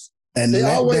control us? And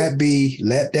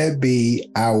let that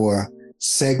be our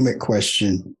segment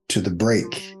question to the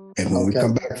break. And when we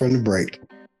come back from the break,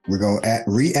 we're going to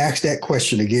re-ask that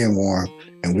question again, Warren,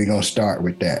 and we're going to start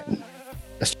with that.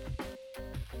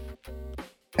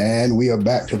 And we are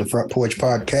back to the Front Porch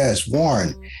Podcast.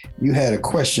 Warren, you had a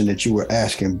question that you were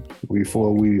asking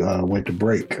before we went to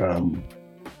break.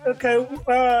 Okay.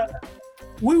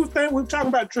 We were talking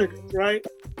about triggers, right?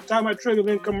 Talking about triggers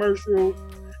in commercials.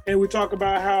 And we talk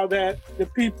about how that the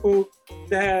people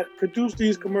that produce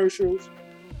these commercials,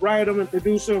 write them and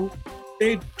produce them,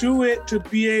 they do it to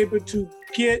be able to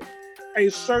get a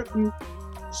certain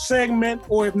segment,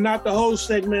 or if not the whole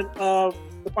segment of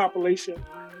the population.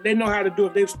 They know how to do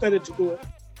it. They've studied to do it.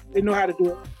 They know how to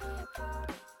do it.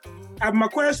 My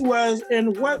question was,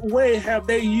 in what way have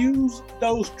they used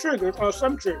those triggers, or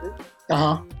some triggers,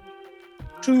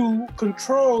 to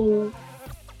control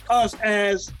us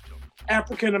as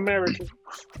African Americans?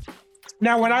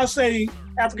 Now, when I say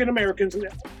African Americans,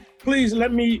 please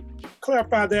let me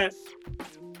clarify that.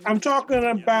 I'm talking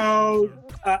about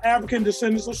African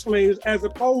descendants of slaves, as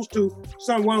opposed to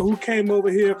someone who came over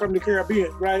here from the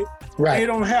Caribbean, right? Right. They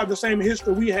don't have the same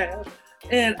history we have.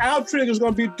 And our trigger is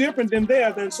going to be different than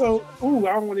theirs. And so, I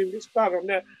don't want to even get started on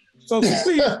that. So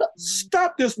please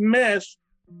stop this mess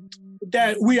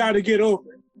that we ought to get over.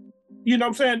 You know what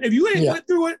I'm saying? If you ain't went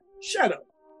through it, shut up.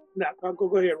 Now,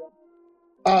 go ahead,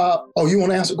 Ron. You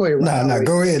want to answer? Go ahead, Ron. No,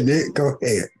 go ahead, Nick. Go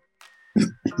ahead.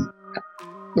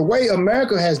 The way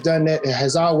America has done that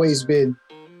has always been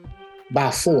by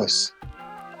force.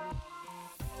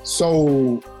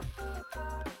 So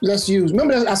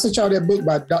remember I sent y'all that book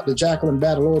by Dr. Jacqueline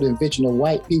Battlelord, The Invention of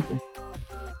White People?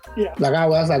 Yeah. Like I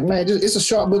was like, man, it's a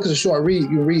short book, it's a short read, you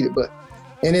can read it, but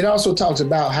And it also talks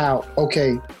about how,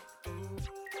 okay,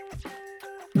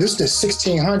 this is the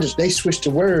 1600s, they switched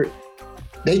the word.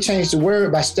 They changed the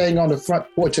word by standing on the front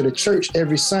porch of the church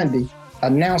every Sunday,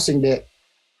 announcing that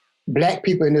Black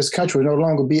people in this country will no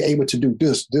longer be able to do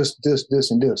this,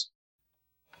 and this.